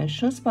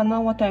dimensions. But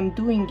now what I'm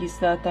doing is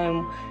that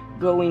I'm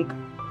going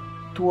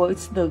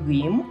towards the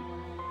rim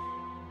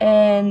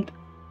and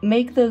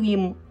make the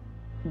rim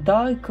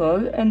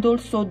darker and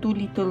also do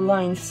little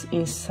lines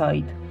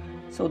inside.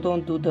 So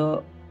don't do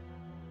the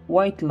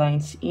white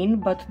lines in,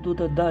 but do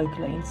the dark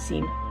lines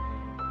in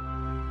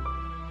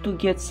to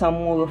get some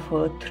more of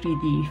a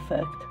 3D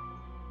effect.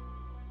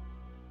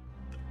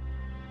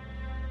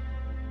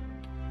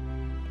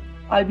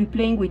 I'll be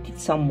playing with it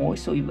some more,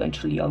 so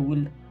eventually I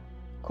will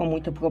come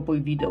with a proper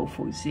video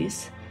for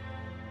this.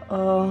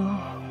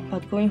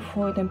 But going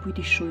forward, I'm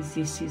pretty sure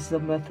this is the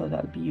method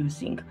I'll be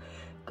using,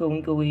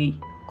 going away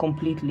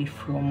completely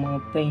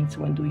from paints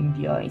when doing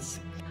the eyes.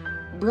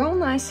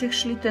 Brown eyes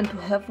actually tend to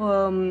have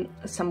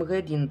some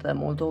red in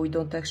them, although we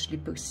don't actually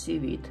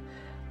perceive it.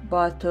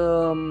 But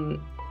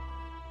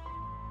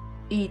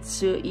it's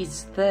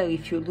there.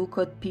 If you look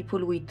at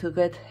people with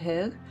red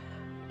hair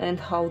and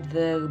how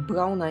their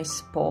brown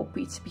eyes pop,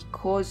 it's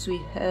because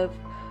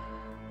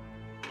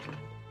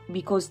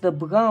the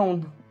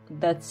brown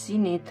that's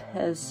in it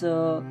has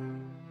a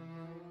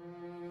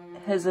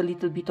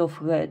little bit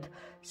of red.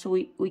 So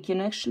we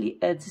can actually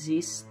add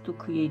this to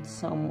create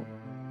some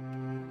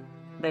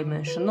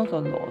dimension, not a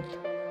lot.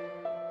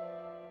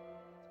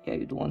 Yeah,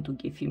 you don't want to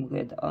give him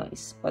red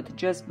eyes, but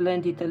just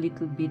blend it a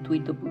little bit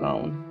with the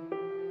brown.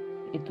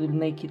 It will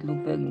make it look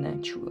very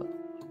natural.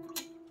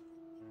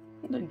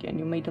 And again,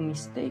 you made a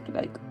mistake,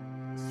 like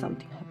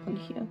something happened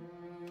here.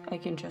 I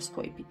can just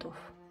wipe it off.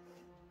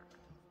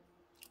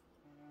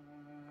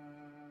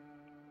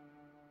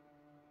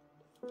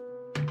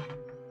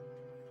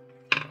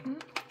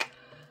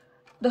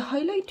 The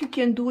highlight you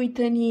can do with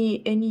any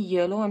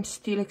yellow. I'm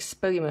still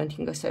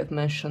experimenting, as I've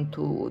mentioned,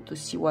 to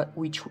see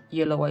which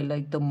yellow I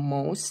like the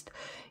most.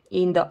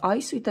 In the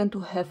eyes, we tend to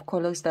have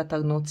colors that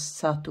are not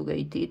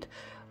saturated,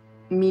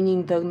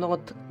 meaning they're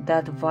not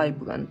that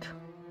vibrant.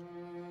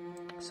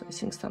 So I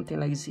think something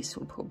like this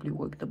will probably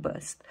work the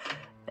best.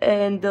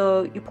 And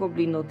you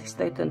probably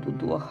noticed I tend to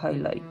do a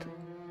highlight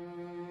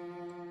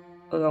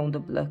around the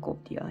black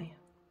of the eye.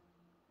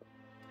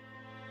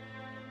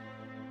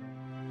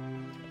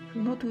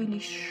 Not really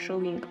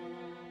showing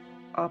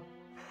up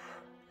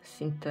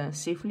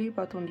intensively,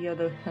 but on the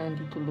other hand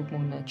it will look more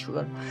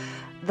natural.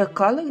 The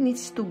color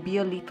needs to be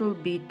a little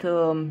bit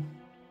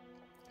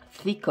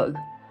thicker,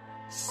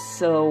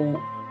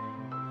 so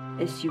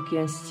as you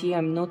can see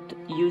I'm not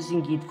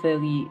using it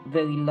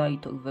very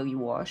light or very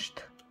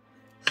washed.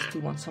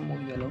 Still want some more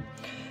yellow.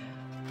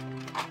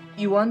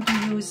 You want to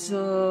use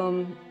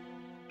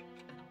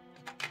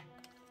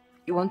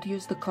you want to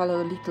use the color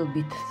a little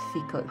bit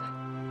thicker.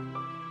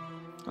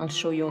 I'll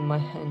show you on my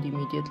hand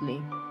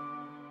immediately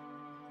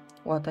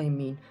what I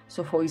mean.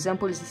 So for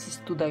example, this is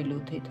too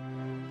diluted.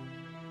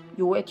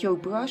 You wet your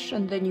brush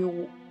and then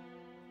you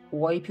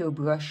wipe your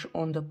brush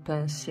on the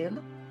pencil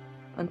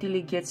until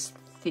it gets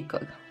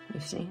thicker.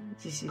 You see,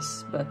 this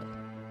is better.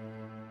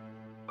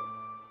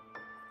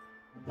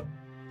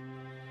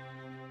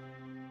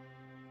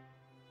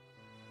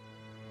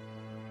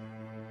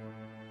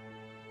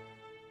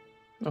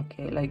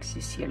 Okay, I like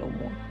this yellow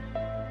more.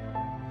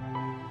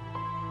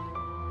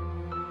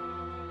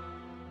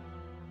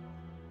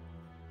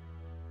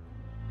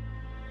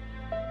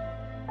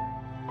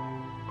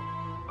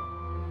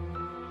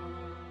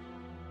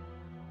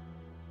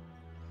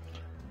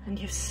 And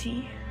you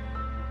see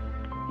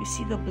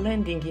the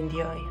blending in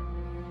the eye.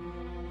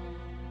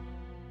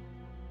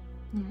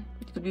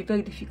 It would be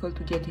very difficult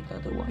to get it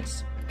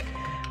otherwise.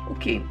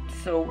 Okay,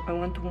 so I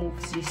want to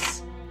move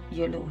this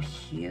yellow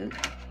here.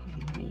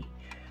 Let me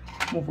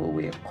move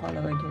away a color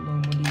I don't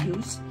normally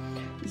use.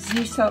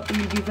 These will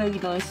be very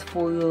nice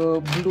for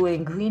blue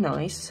and green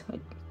eyes. I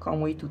can't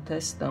wait to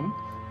test them.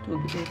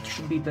 It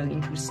should be very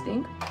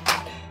interesting.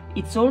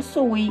 It's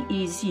also way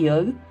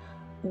easier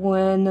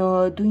when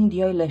doing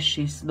the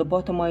eyelashes, the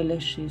bottom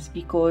eyelashes,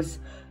 because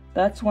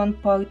that's one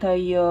part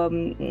you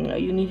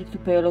needed to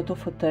pay a lot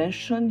of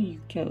attention.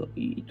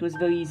 It was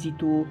very easy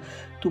to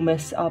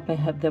mess up and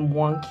have them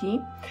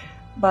wonky.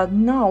 But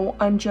now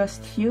I'm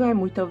just here,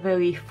 I'm with a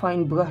very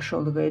fine brush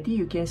already.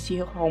 You can see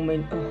how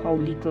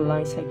little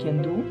lines I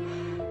can do.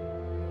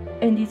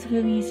 And it's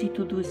very easy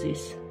to do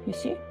this, you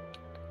see?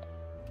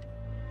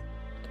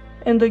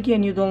 And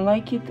again, you don't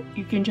like it,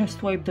 you can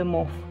just wipe them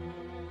off.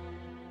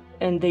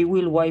 And they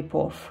will wipe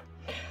off.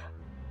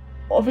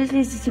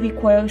 Obviously this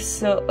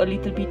requires a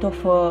little bit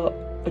of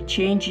a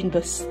change in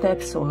the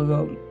steps,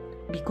 or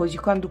because you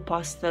can't do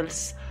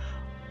pastels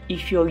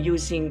if you're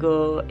using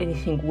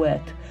anything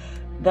wet.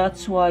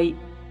 That's why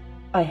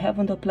I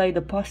haven't applied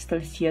the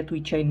pastels yet,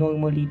 which I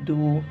normally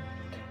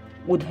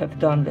would have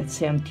done, let's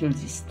say, until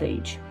this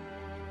stage.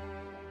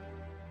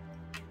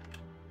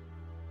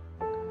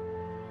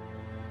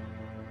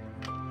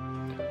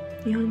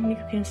 Yeah, you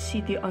can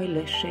see the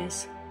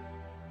eyelashes.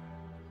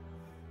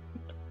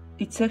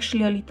 It's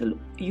actually a little,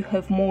 you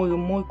have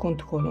more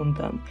control on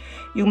them.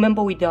 You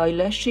remember with the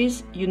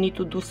eyelashes, you need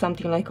to do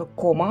something like a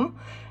comma,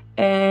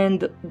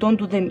 and don't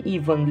do them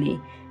evenly.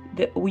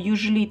 We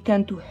usually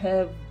tend to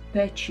have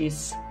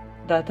patches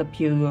that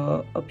appear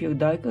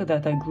darker,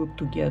 that are grouped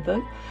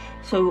together.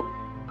 So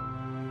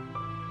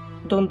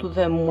don't do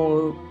them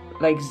more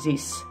like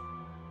this.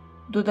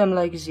 Do them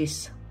like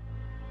this.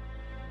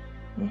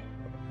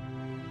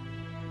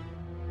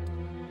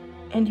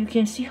 And you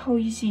can see how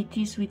easy it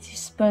is with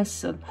this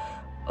pencil.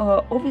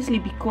 Obviously,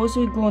 because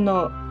we're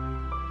gonna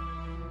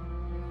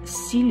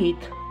seal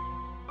it,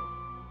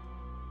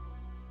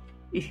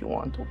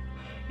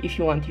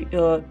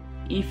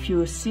 if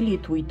you seal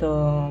it with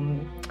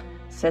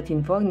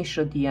satin varnish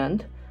at the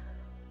end,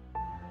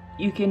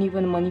 you can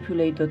even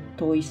manipulate the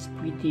toys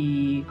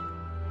pretty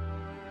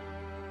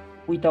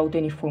without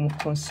any form of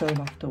concern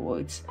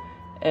afterwards,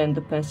 and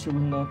the pencil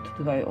will not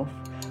dry off.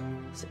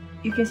 So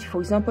you can see, for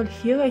example,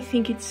 here I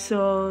think it's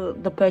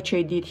the patch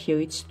I did here,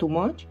 it's too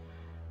much.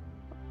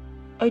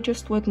 I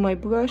just wet my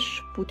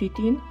brush, put it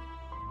in,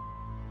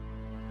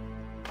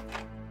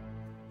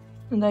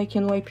 and I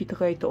can wipe it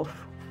right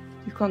off.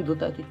 You can't do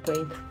that with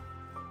paint.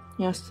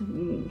 Just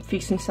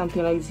fixing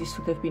something like this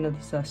would have been a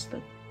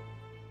disaster.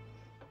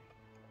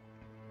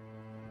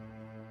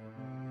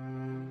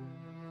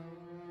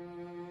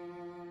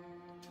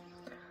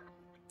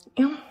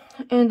 Yeah,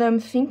 and I'm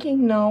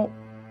thinking now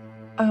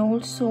I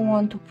also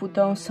want to put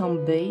down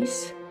some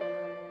base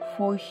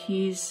for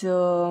his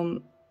for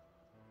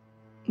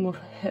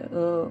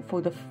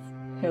the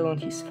hair on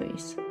his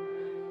face.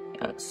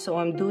 Yeah, so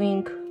I'm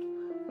doing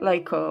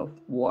like a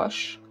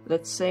wash,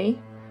 let's say,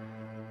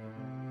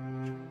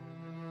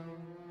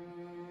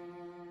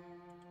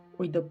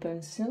 with the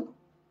pencil.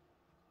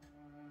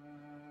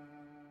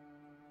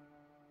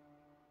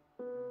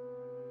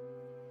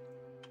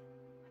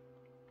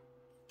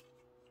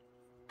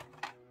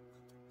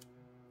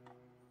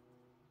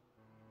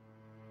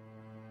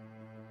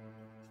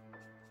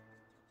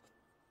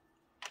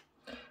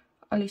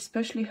 I'll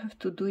especially have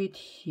to do it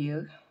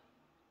here.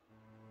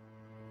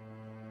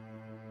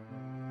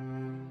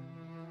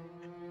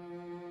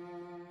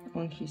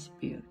 On his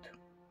beard.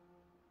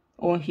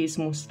 On his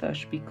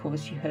mustache,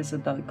 because he has a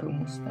darker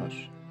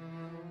mustache.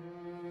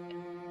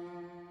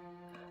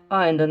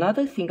 And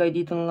another thing I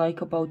didn't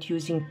like about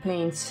using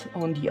paints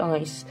on the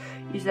eyes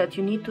is that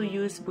you need to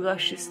use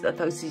brushes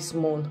that are this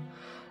small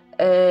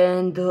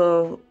and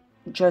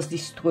just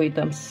destroy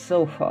them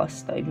so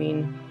fast. I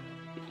mean,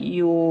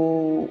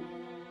 you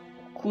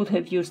could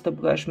have used the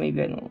brush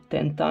maybe, I don't know,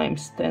 10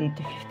 times, 10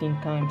 to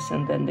 15 times,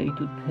 and then it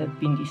would have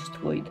been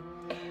destroyed.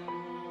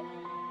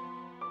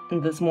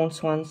 And the small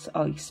ones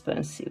are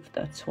expensive.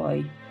 That's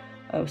why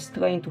I was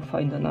trying to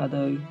find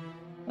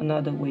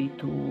another way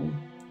to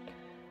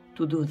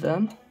do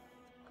them.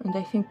 And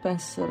I think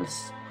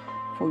pencils,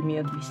 for me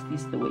at least,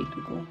 is the way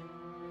to go.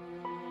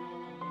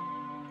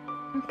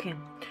 Okay,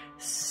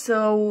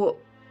 so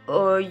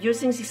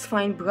using this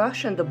fine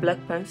brush and the black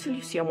pencil,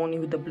 you see I'm only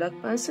with the black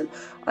pencil,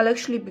 I'll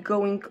actually be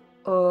going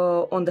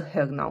on the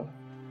hair now,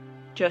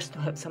 just to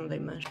have some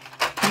dimension.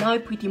 Now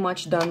I'm pretty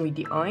much done with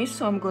the eyes,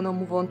 so I'm gonna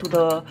move on to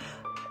the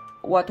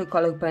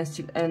watercolor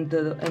pencil and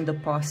the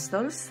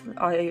pastels.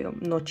 I am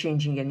not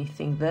changing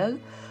anything there.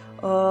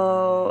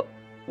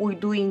 We're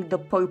doing the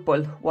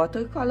purple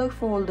watercolor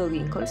for all the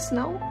wrinkles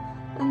now,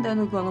 and then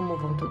we're gonna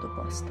move on to the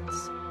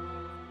pastels.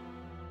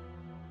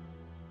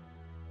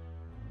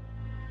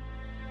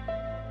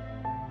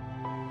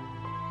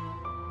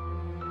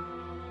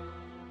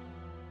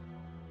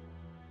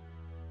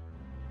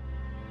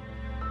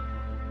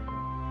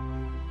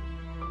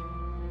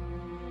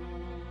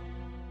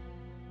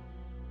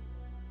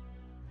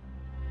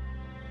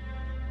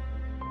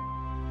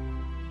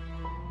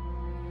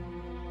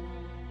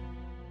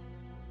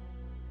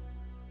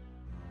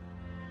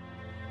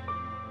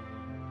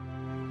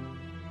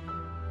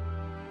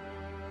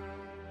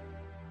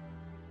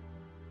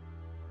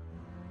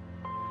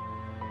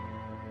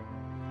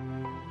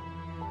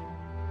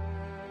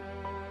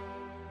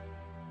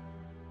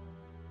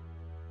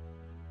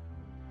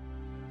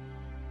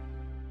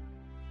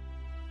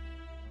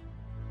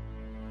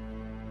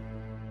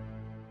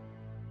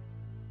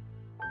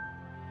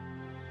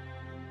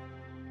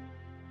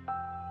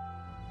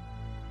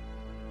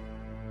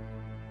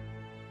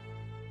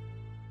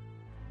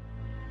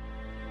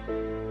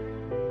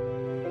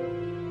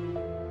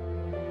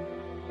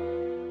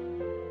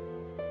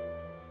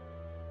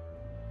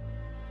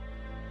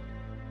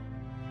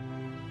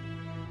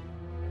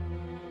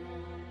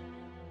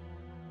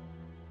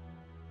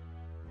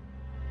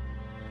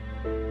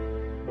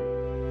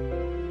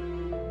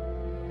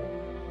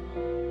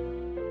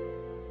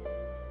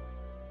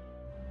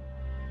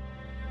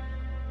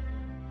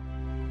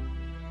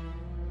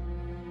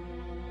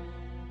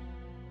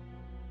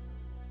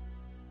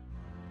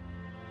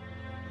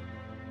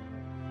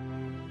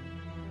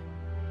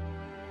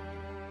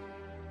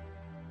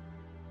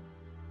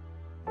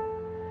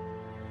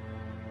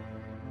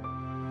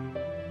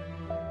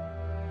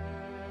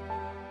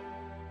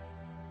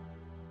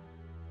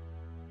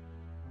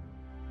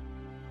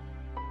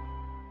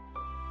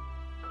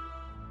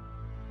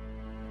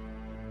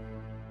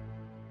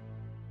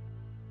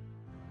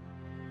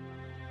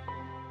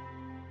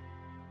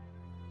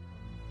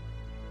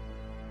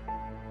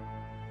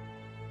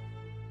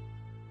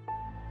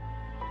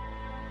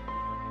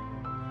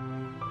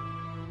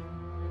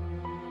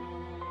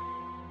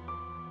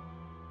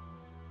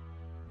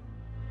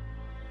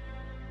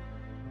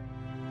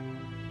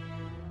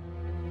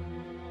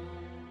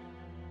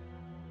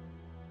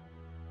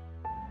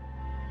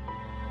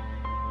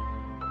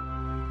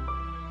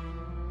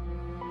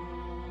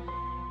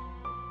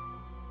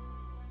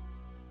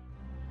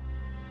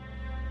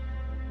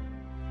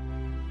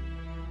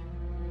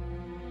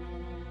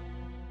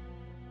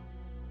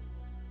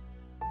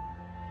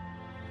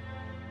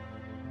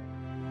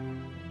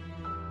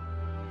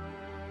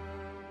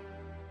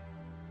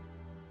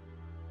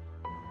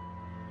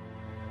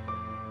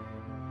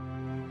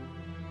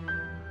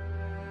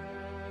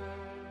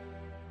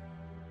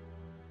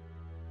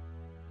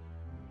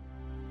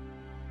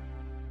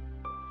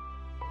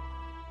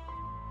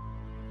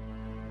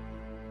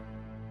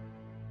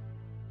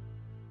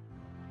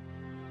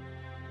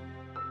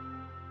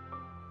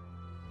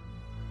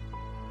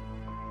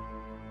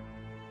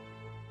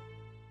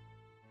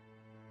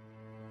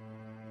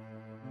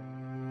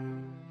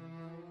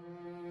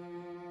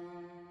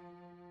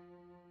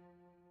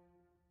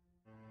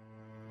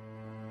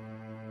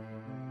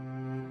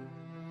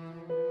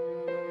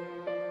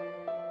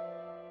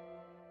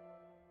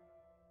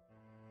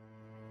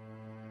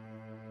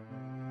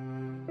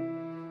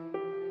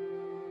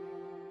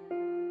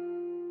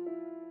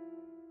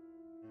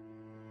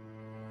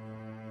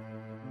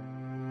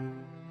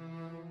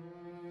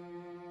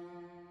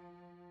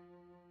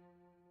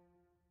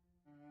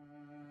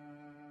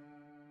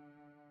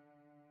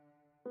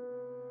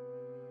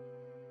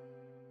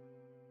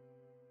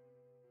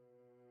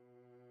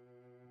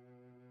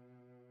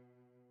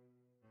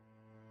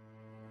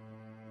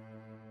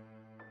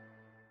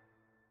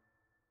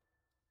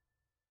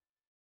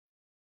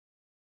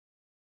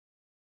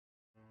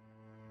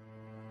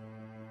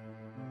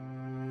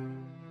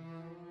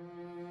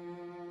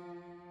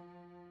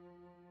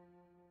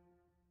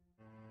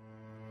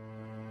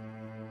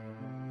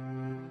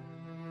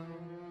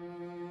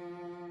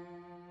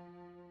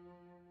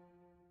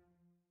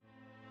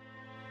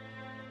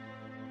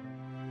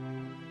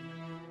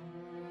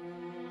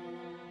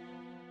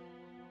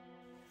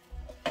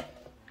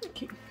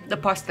 Okay, the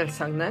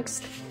pastels are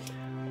next,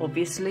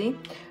 obviously.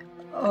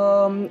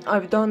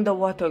 I've done the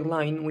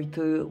waterline with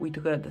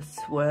red as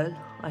well.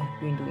 I've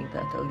been doing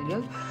that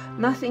earlier.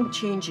 Nothing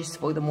changes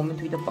for the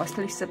moment with the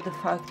pastel, except the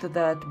fact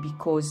that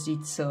because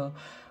it's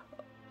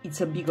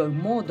a bigger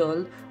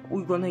model,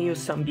 we're gonna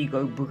use some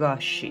bigger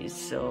brushes.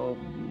 So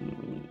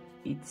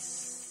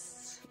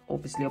it's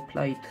obviously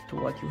apply it to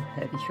what you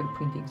have. If you're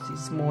printing these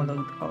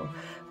smaller,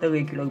 the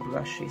regular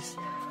brushes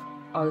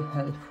are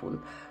helpful.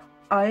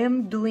 I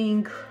am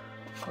doing,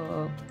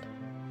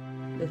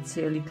 let's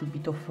say, a little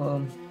bit of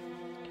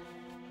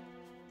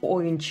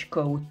orange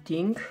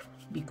coating,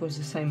 because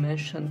as I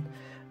mentioned,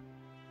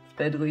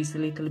 Pedro is a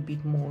little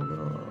bit more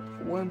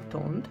warm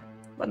toned,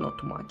 but not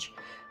too much.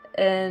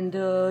 And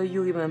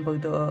you remember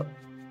the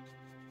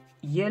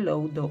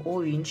yellow, the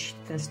orange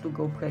tends to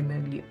go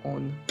primarily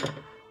on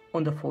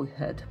the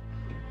forehead.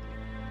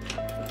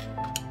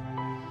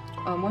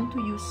 I want to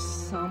use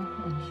some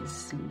on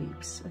his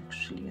lips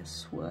actually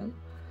as well,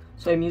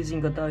 so I'm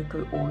using a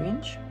darker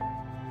orange.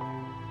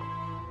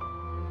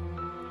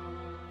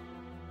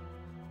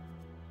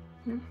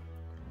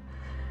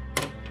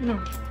 No,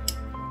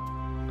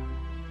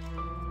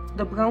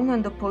 the brown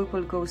and the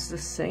purple goes the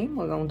same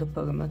around the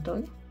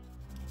perimeter.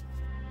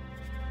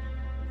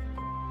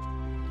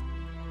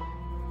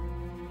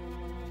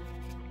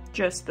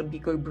 Just a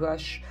bigger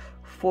brush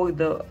for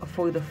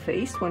the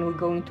face. When we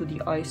go into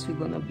the eyes, we're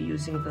gonna be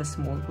using the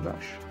small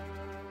brush.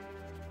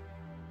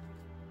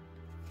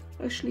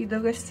 Actually, the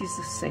rest is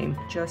the same,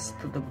 just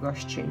the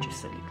brush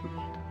changes a little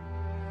bit.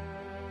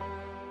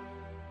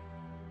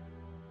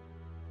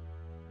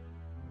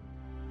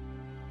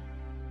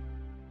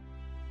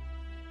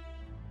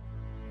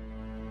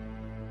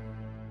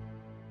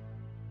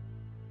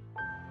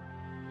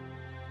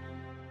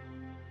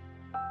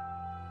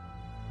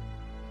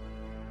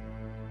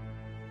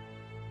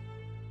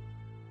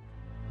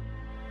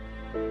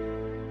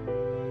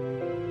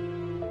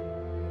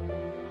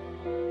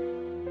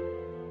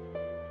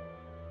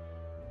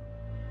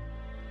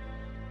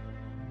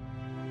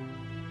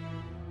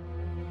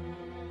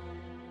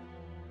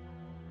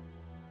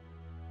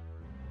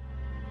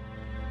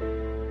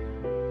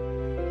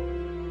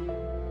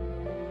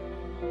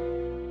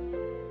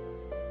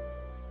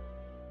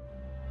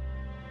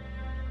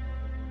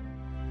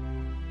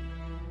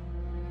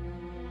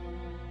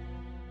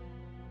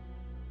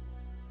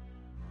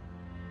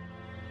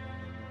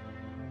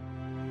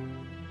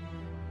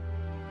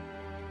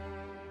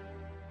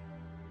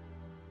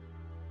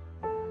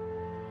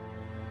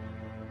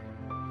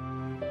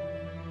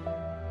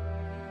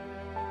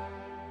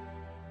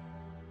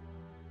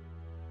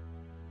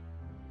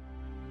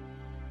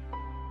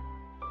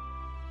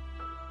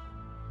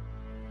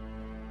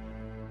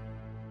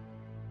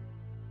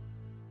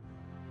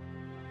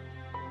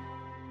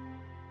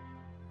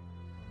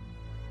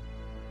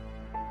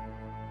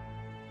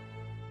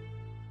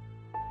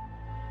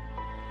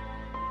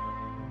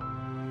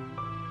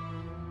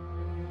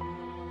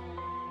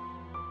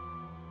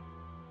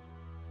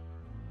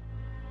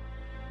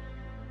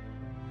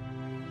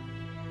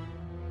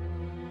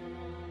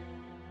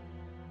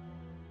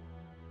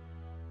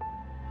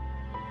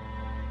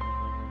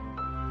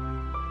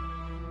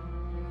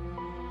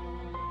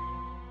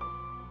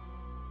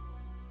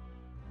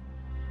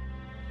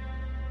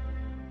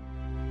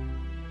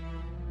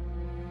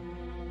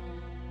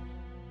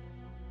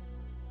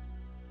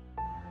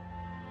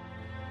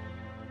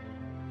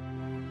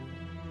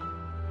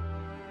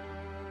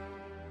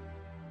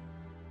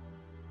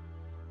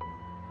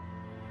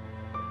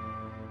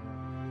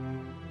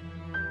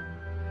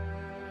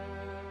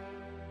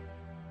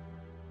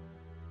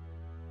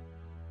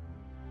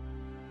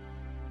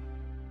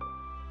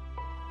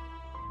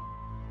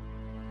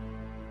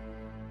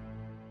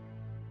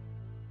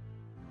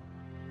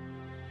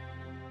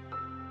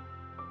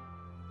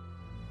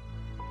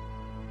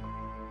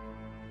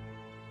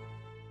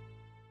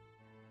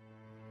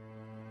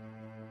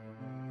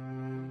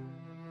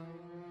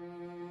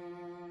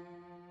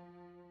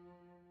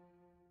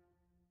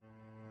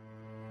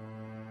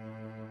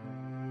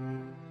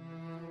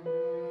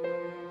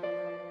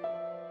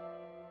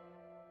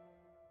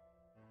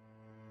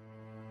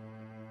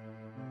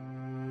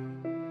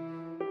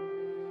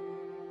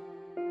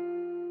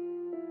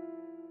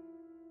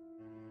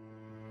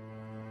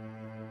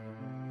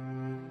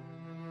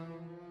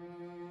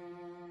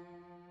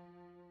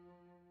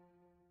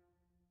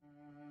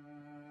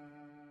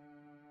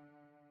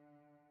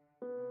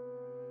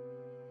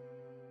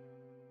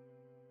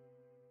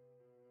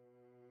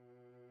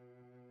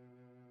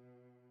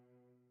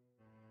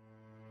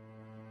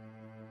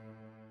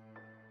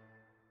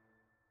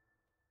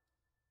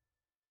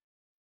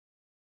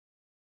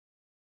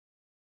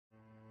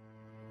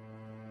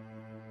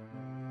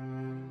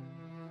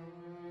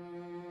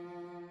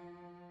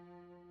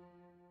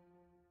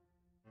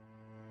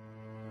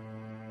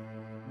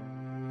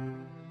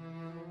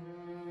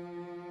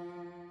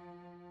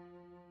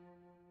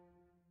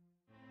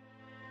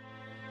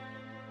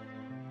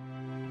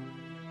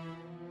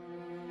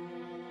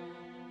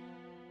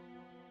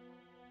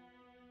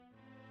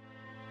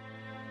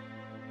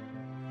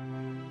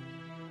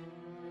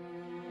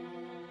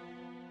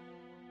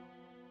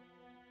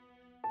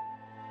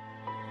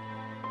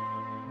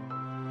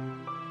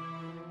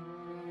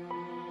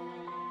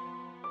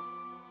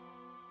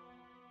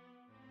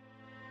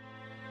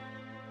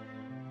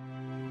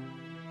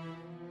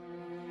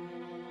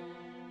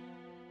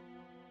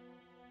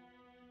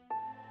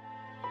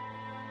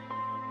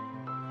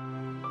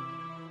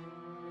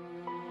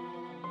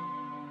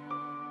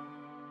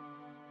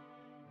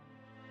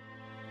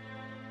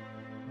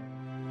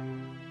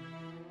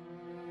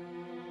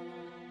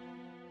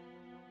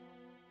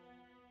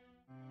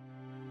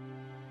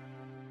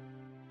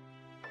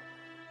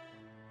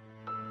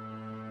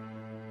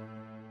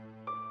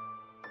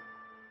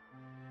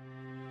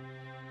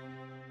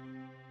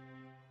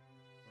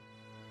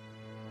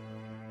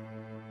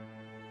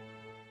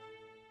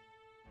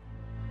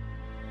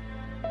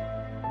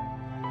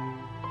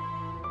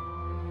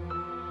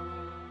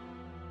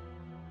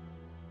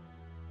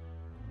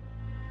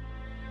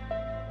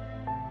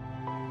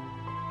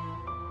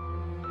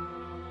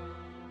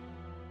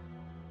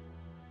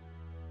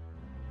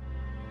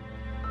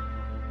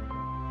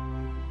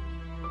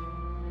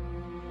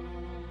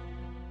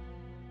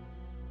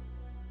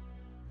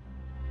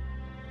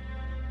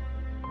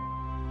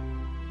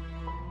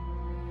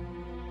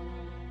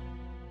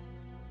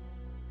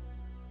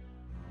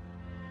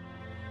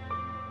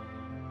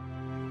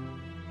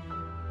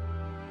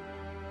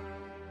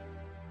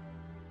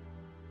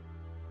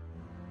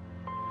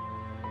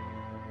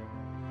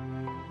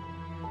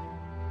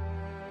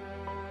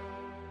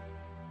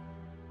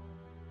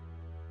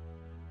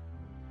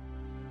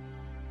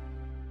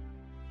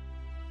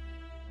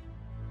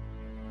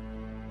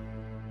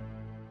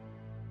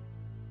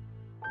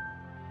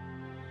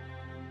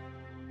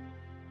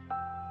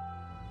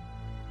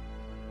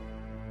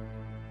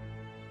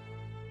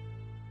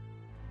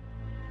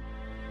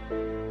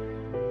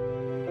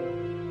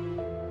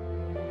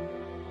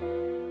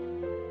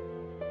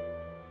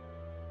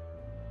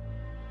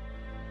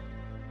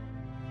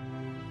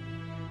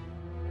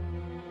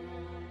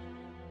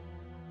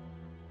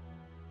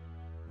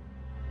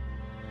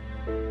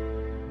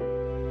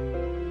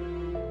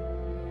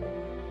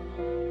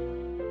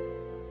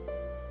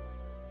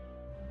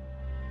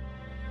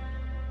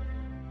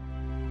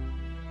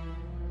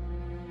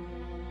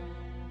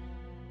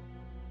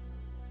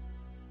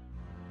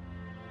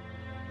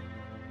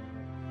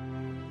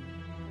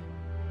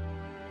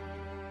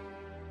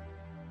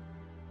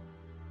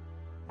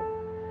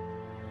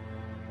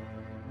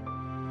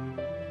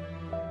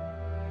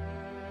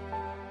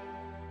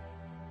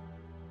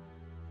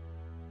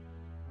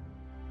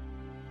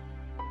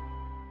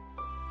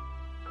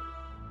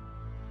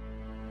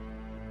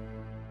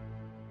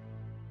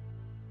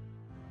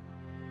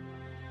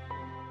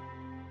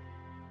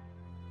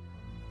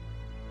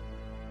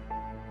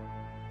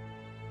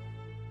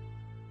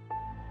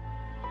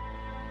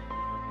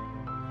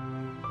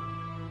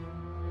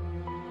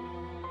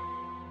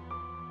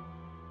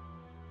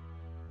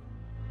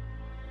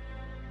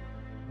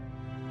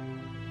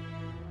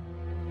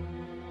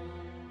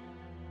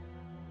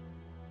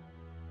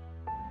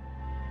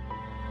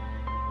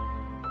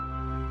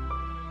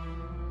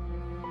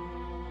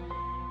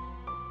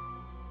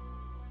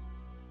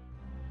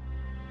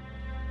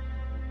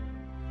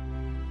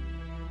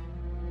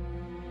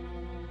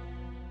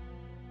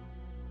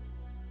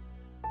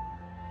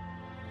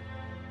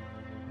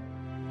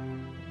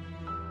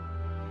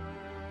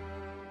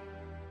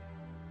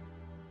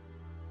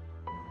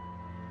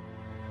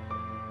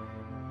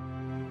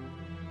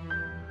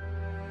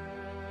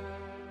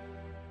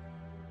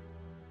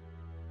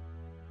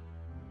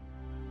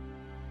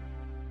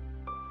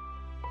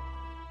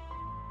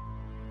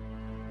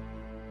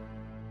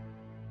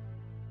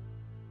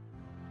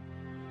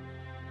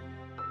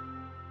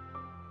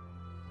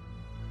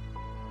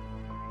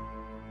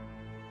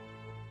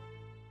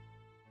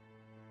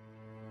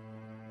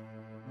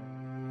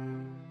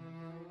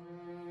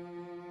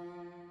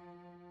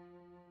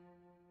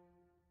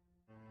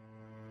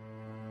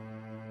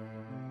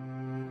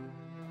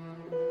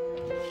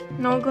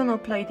 Now I'm gonna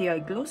apply the eye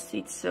gloss.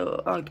 It's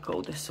art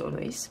gold as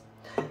always,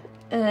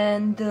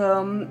 and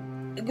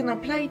I'm gonna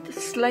apply it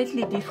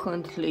slightly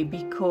differently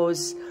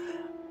because,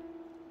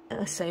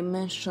 as I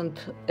mentioned,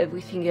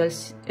 everything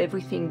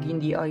in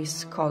the eye is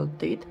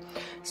sculpted.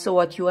 So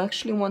what you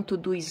actually want to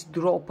do is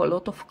drop a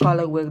lot of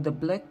color where the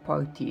black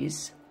part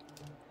is,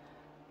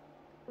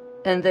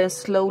 and then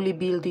slowly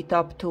build it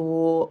up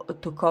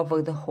to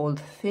cover the whole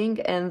thing,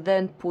 and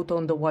then put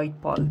on the white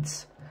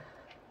parts.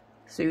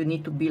 So you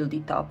need to build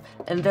it up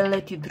and then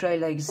let it dry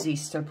like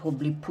this. I'll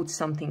probably put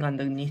something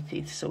underneath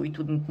it so it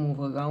wouldn't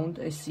move around,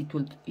 as it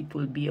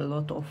will be a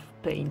lot of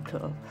paint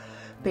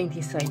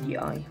inside the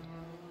eye.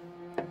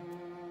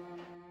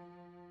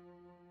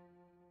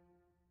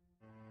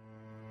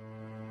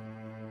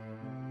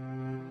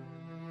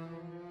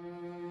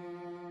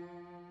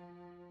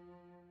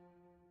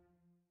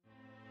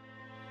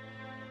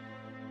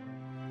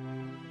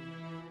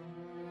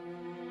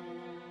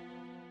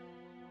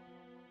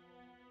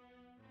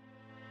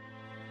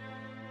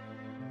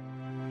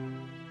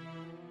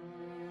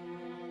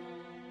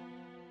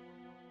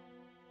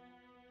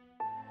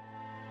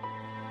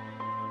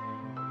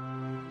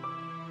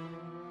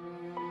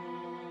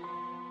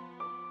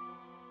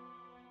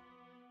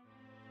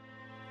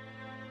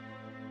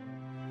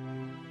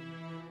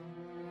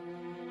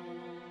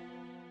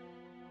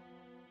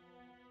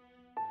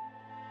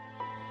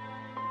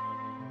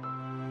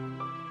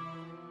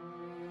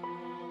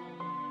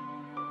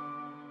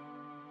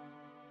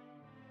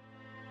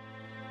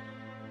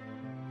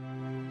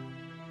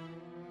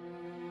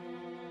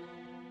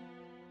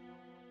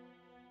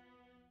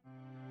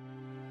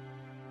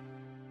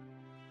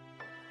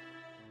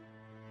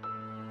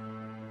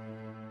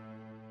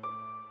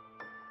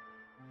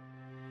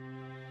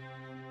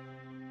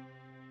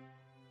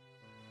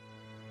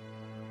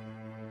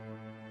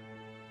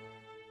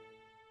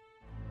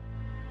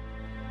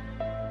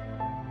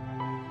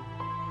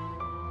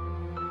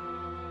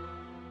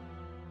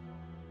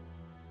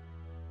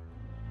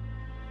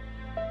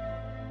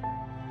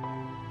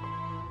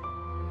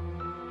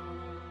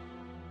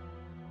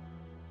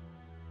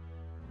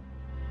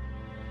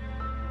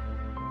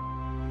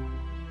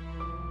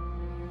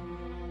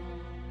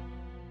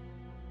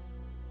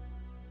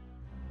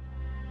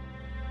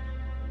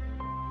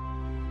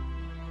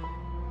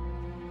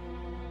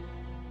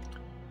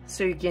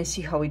 So you can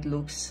see how it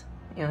looks.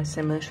 As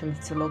I mentioned,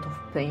 it's a lot of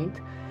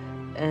paint,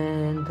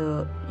 and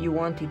you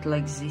want it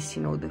like this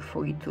in order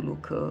for it to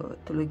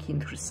look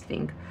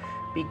interesting,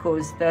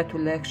 because that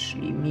will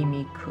actually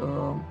mimic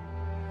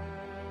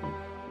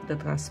the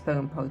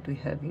transparent part we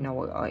have in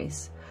our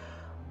eyes.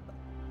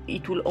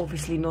 It will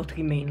obviously not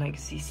remain like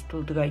this, it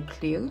will dry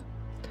clear,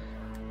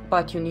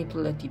 but you need to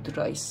let it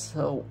dry.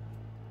 So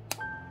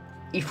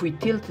if we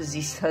tilt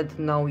this head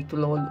now, it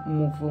will all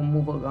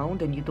move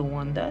around, and you don't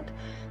want that.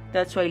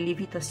 That's why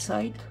leave it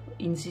aside.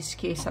 in this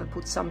case I'll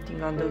put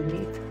something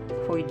underneath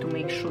for it to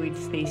make sure it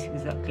stays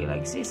exactly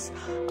like this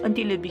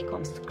until it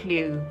becomes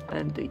clear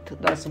and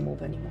it doesn't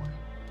move anymore.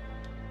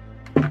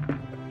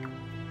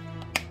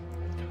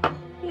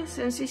 Yes,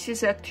 and this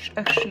is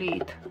actually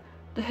it.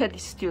 The head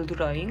is still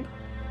drying.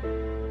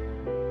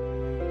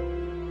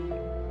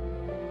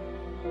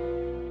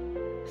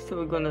 So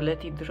we're gonna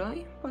let it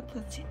dry, but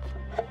that's it.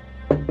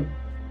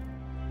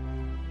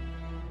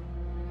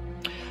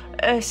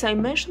 As I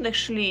mentioned,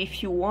 actually,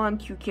 if you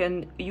want, you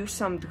can use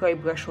some dry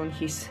brush on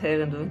his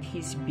hair and on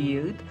his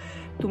beard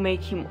to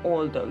make him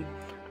older.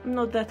 I'm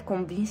not that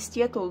convinced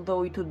yet,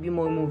 although it would be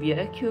more movie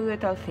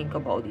accurate. I'll think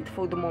about it.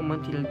 For the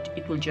moment,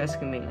 it will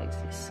just remain like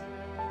this.